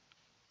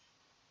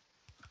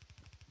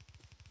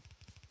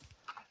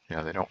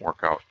 Yeah, they don't work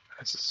out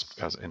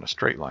as in a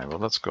straight line, but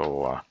let's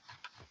go,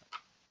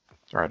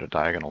 or at a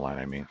diagonal line,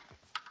 I mean.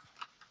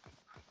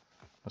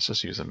 Let's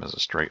just use them as a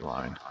straight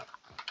line.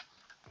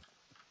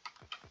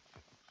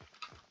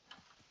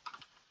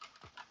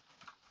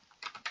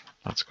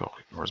 Let's go,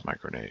 where's my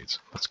grenades?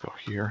 Let's go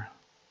here.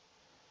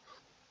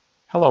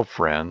 Hello,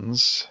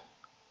 friends.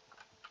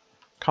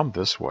 Come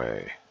this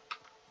way.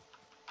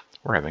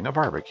 We're having a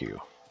barbecue.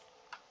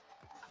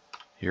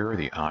 You're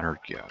the honored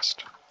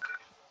guest.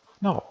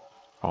 No.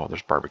 Oh,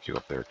 there's barbecue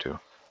up there too.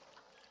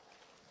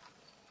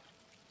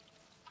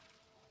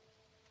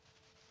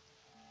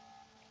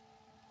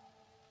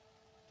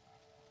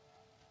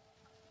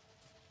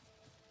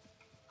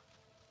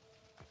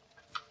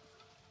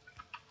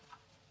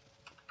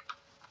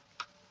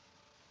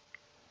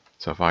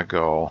 So if I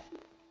go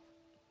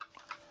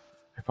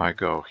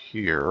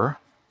here,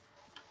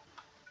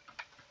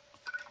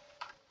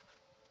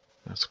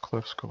 those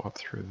cliffs go up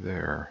through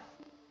there.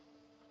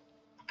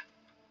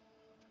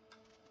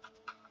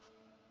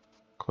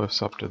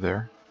 Cliffs up to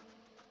there.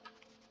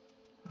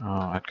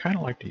 I'd kind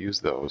of like to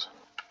use those.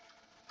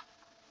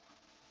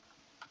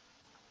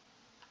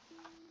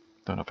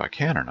 Don't know if I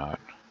can or not.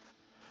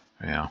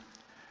 Yeah,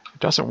 it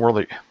doesn't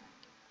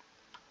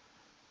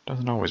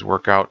always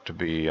work out to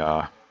be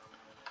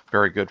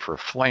very good for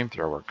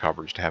flamethrower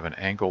coverage to have an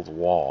angled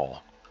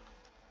wall.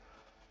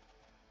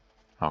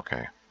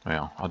 Okay,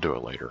 well, I'll do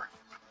it later.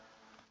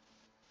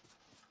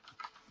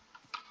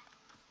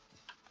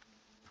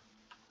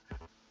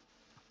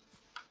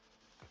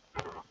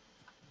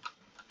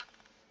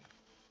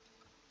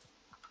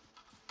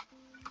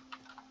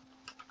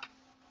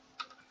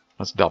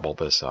 Let's double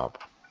this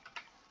up.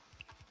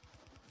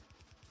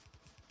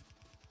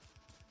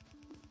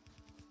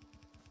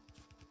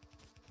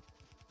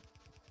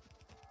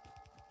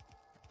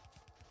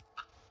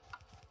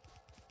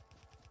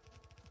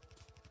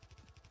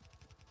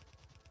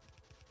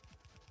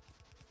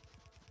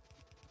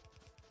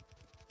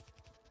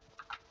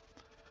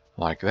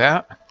 like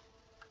that.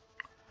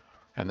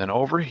 And then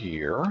over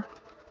here,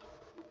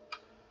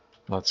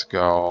 let's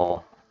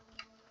go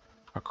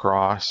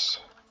across.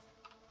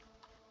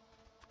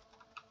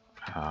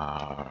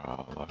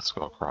 Let's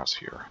go across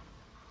here.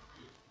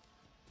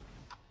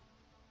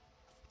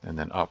 And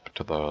then up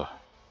to the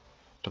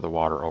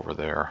water over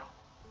there.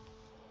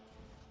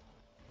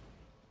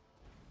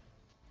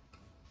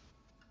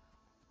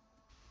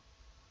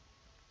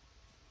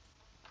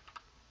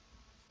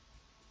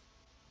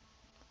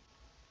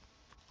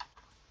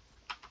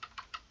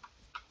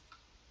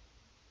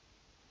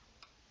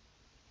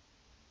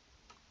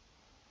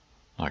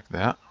 Like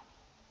that.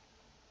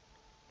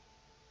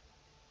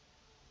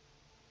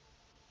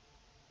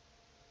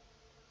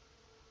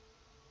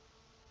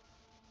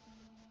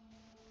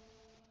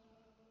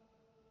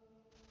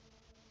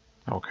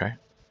 Okay.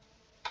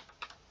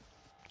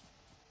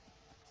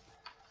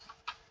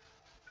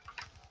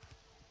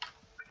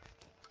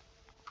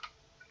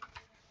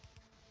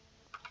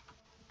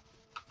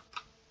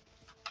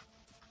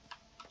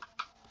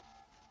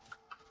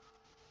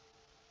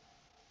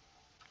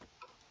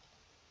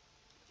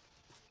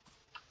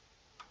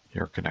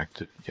 You're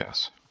connected,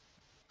 yes.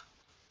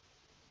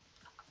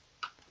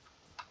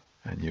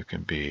 And you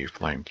can be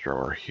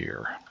flamethrower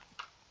here.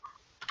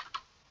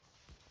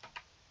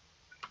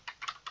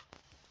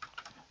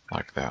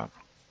 Like that.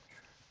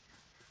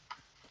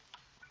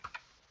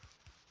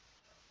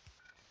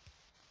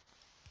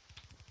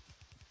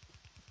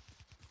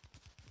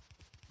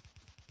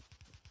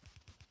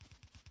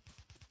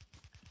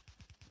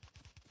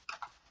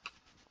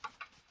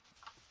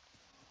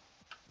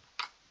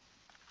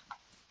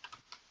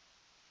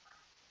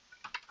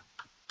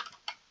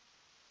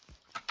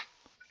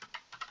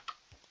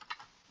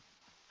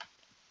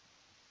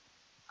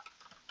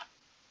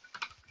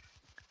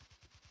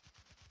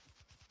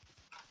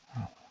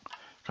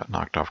 Got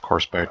knocked off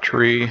course by a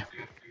tree.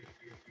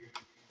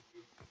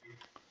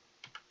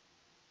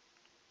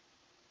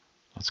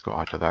 Let's go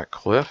out to that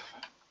cliff.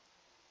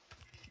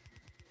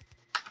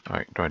 All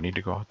right, do I need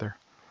to go out there?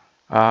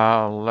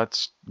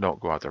 Let's don't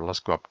go out there. Let's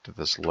go up to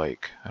this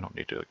lake. I don't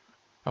need to.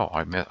 Oh,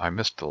 I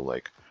missed the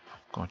lake.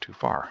 Going too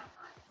far.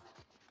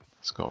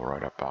 Let's go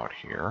right up out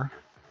here.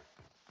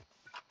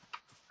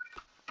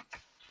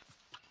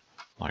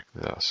 Like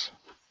this.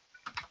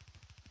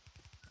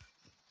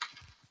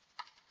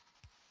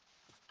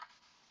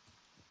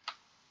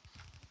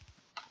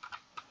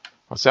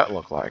 What's that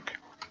look like?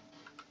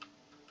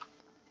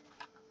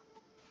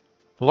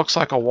 Looks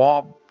like a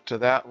wall to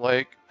that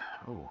lake.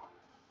 Oh,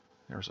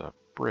 there's a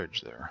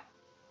bridge there.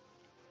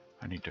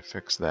 I need to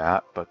fix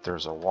that, but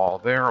there's a wall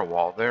there, a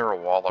wall there, a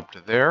wall up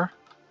to there.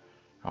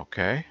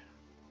 Okay.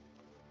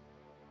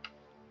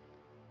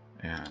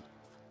 And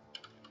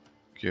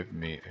give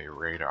me a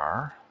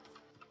radar.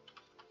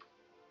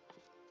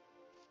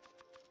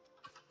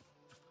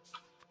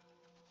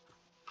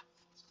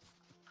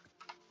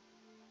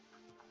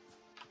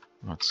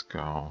 Let's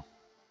go.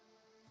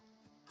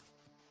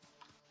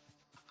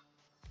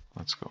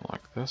 Let's go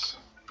like this.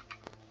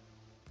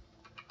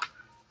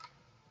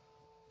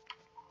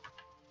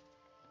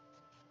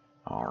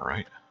 All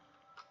right.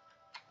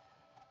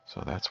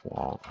 So that's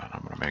wall, and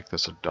I'm going to make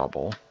this a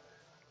double.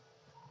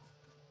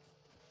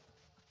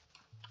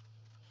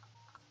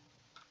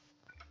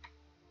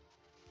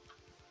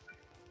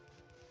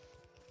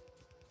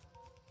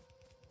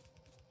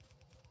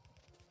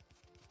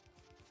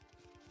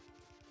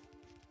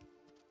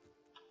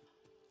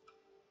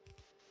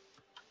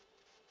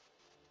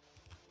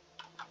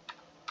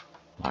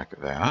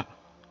 Like that.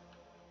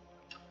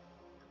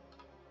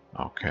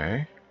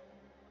 Okay.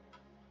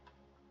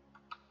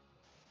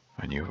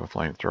 And you have a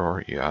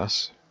flamethrower?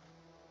 Yes.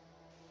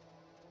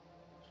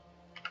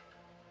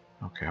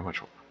 Okay, how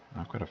much?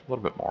 I've got a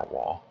little bit more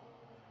wall.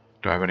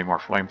 Do I have any more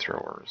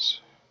flamethrowers?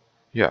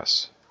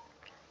 Yes.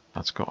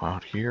 Let's go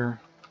out here.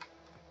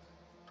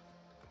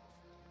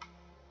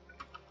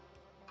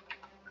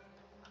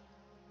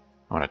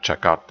 I want to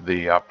check out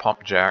the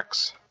pump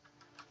jacks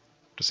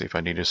to see if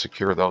I need to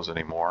secure those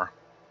anymore.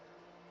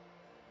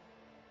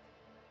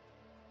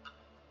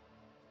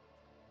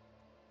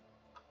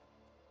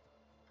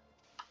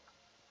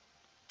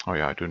 Oh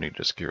yeah, I do need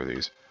to secure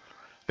these.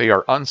 They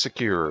are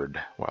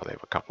unsecured. Well, they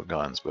have a couple of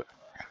guns, but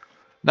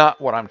not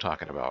what I'm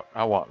talking about.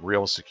 I want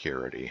real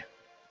security.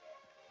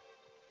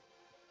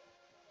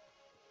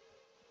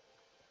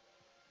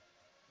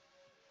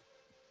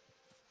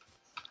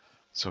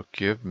 So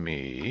give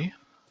me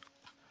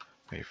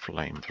a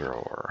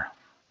flamethrower.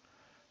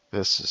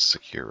 This is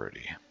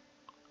security.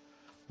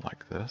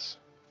 Like this.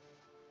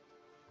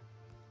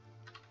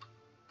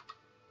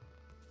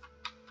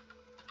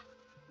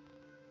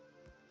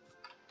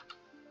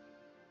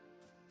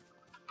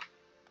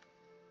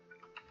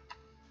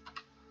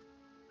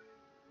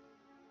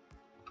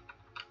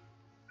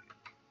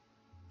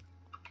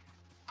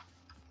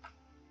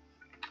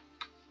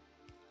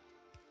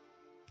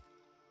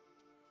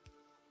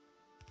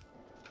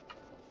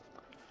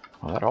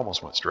 Well, that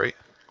almost went straight.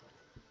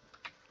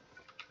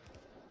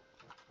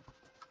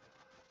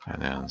 And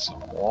then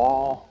some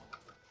wall.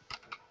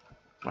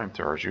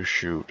 Flamethrowers, you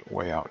shoot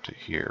way out to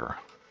here.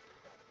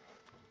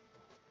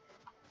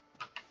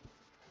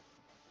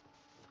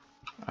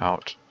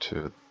 Out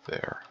to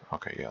there.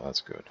 Okay, yeah,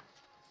 that's good.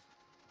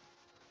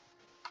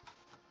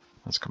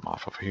 Let's come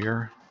off of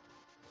here.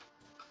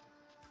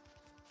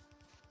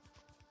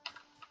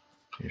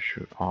 You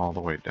shoot all the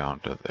way down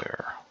to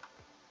there.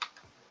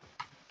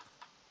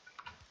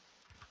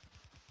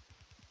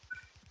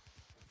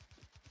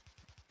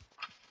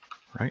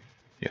 Right?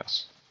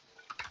 Yes.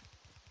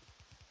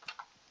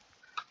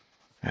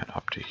 And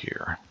up to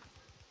here.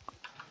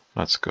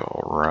 Let's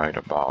go right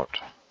about,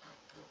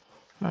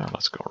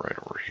 let's go right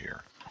over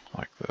here,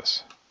 like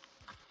this.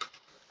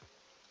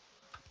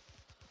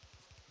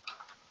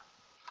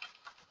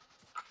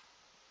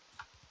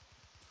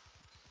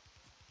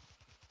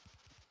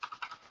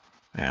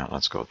 And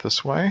let's go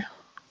this way.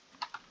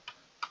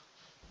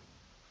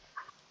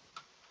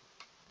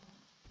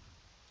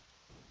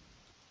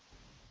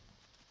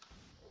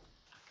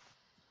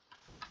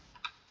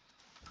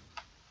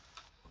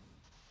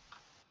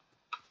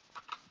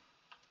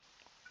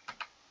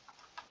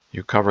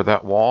 You cover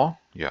that wall?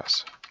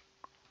 Yes.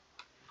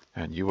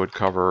 And you would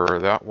cover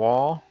that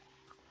wall?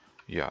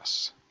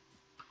 Yes.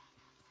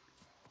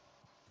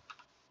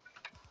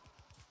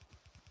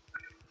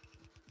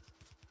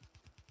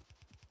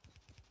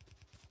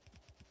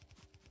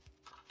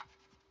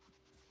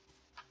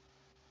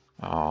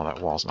 Oh,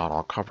 that wall's not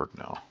all covered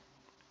now.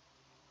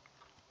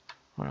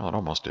 Well, it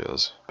almost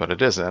is, but it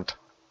isn't.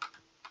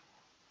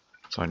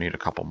 So I need a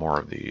couple more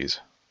of these.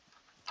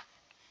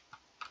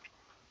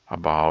 How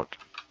about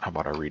I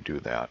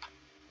redo that?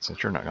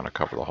 Since you're not going to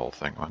cover the whole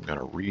thing, I'm going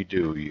to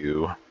redo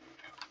you.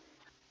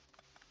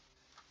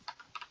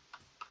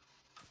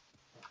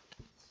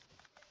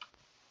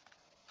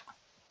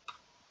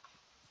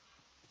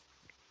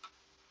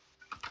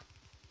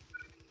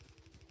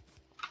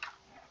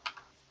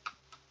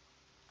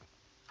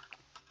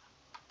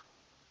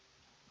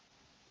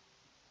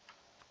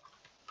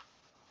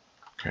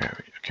 Okay,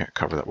 I can't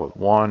cover that with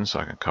one, so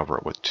I can cover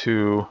it with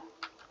two.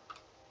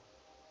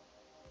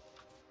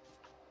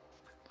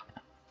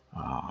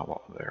 How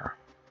about there?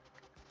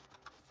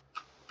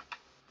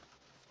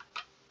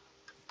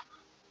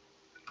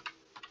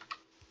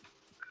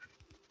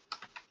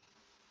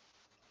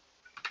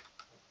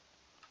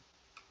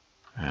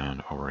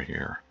 And over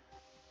here.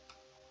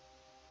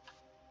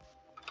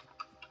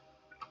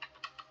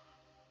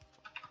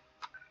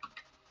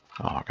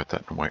 Oh, I got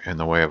that in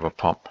the way of a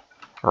pump.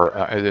 Or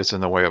it's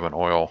in the way of an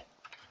oil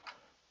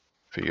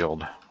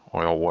field,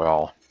 oil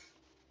well.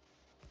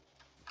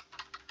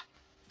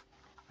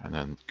 And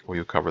then, will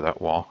you cover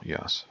that wall?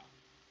 Yes.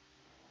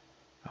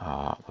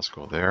 Let's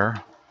go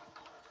there.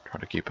 Try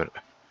to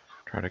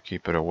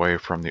keep it away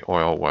from the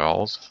oil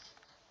wells.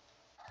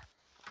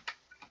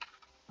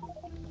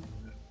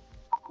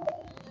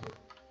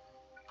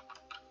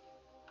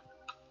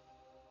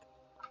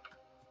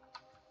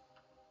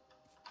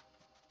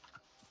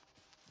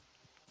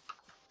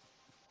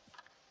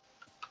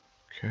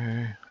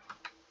 Okay.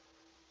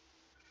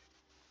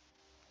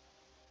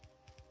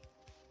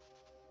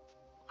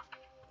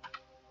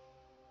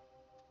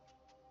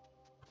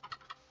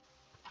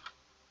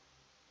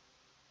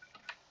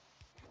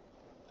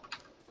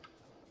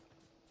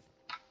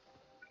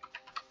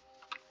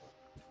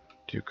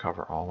 Do you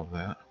cover all of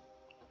that?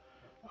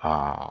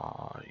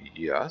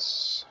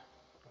 Yes.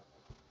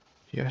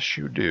 Yes,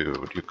 you do.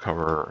 Do you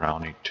cover, I'll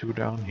need two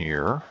down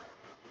here.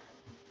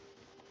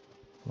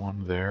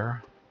 One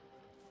there.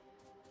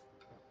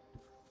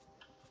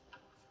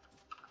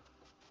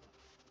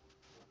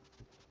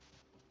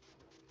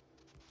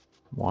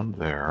 One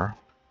there,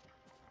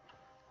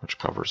 which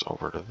covers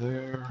over to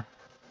there.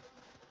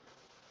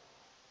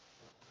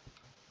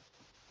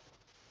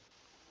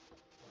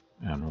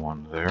 And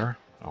one there.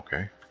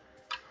 Okay.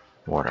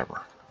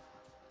 Whatever.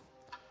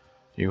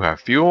 You have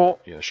fuel?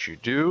 Yes, you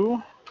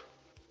do.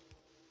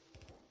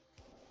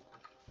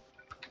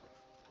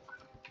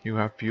 You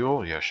have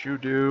fuel? Yes, you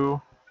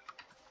do.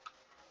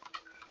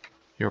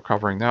 You're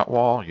covering that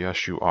wall?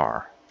 Yes, you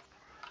are.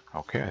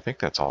 Okay, I think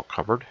that's all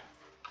covered.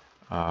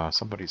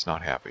 Somebody's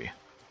not happy.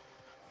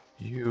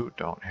 You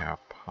don't have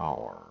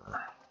power.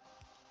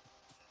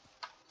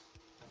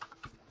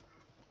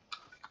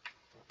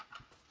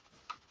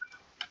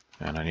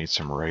 And I need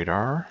some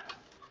radar.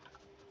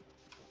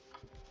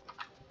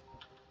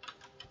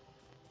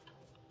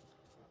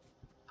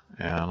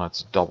 And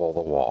let's double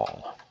the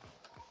wall.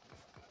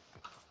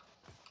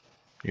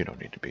 You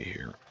don't need to be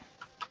here.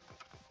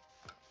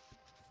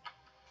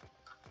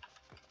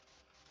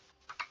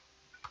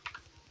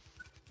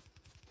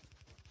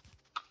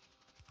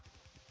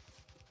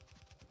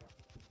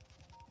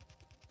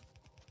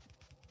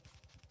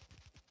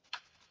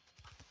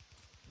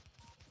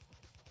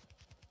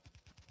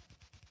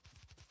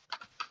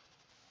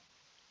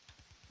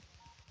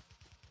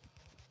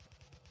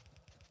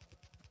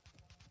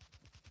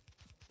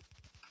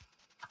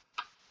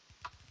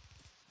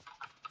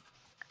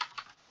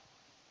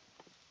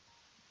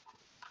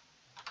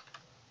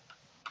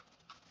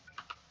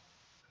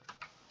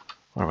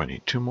 What do I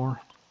need? Two more?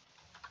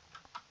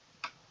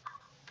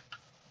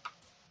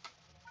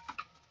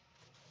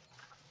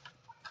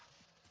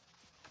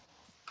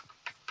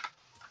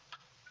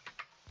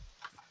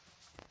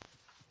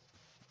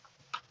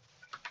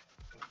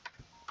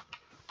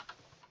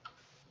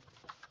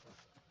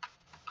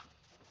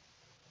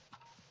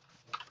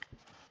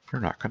 You're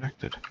not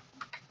connected.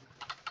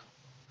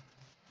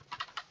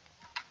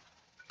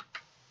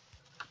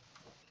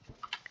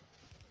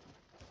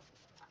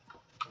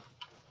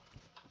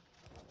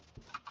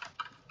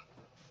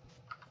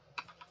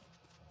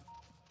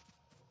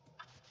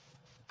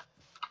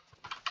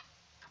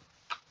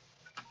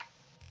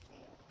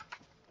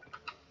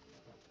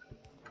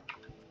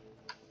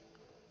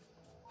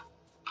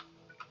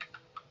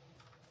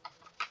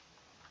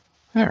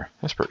 There,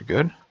 that's pretty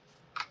good.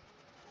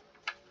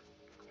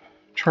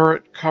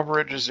 Turret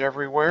coverage is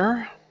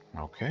everywhere.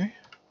 Okay,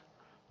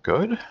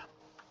 good.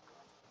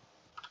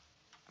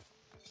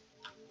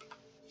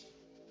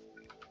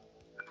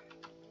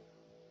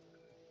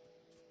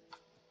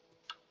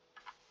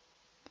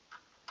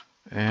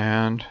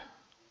 And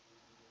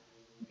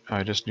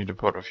I just need to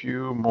put a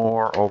few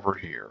more over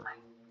here.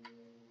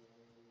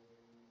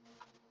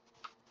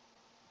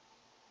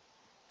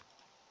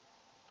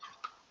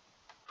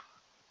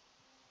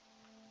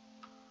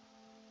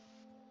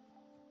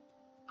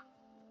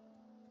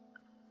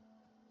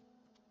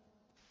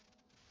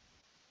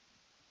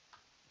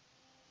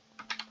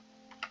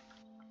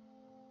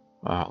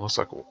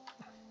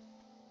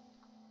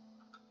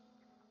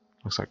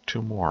 Looks like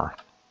two more.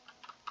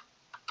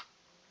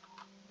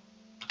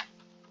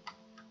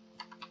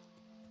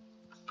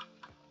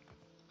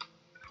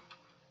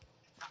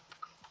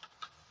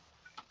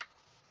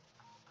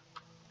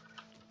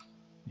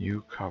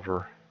 You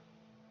cover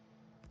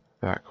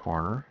that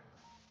corner,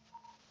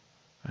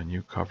 and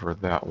you cover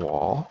that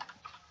wall.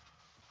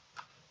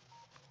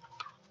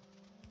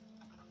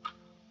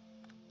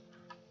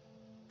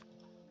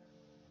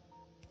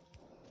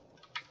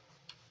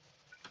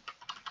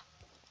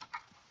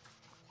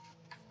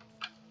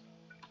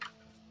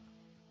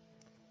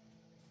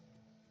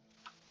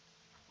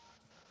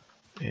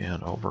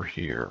 And over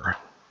here.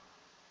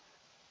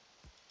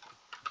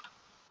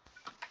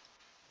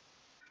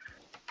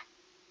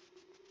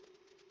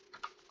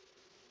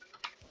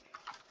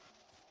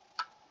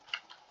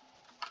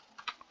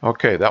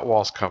 Okay, that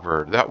wall's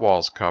covered. That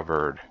wall's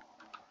covered.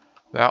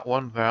 That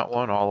one,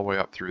 all the way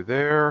up through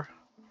there.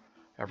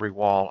 Every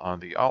wall on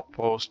the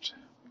outpost.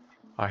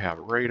 I have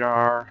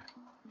radar.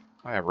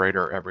 I have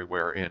radar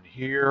everywhere in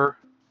here.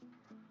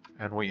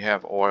 And we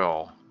have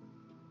oil,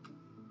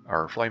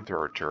 or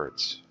flamethrower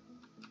turrets,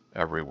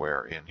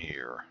 everywhere in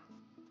here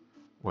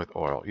with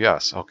oil.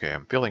 Yes, okay,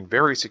 I'm feeling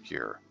very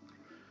secure.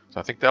 So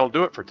I think that'll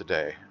do it for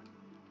today.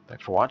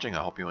 Thanks for watching.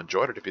 I hope you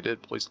enjoyed it. If you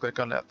did, please click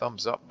on that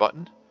thumbs up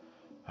button.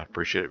 I'd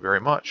appreciate it very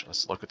much.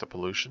 Let's look at the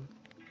pollution.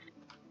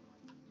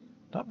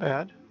 Not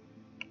bad.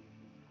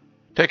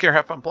 Take care.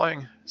 Have fun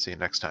playing. See you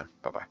next time.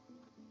 Bye-bye.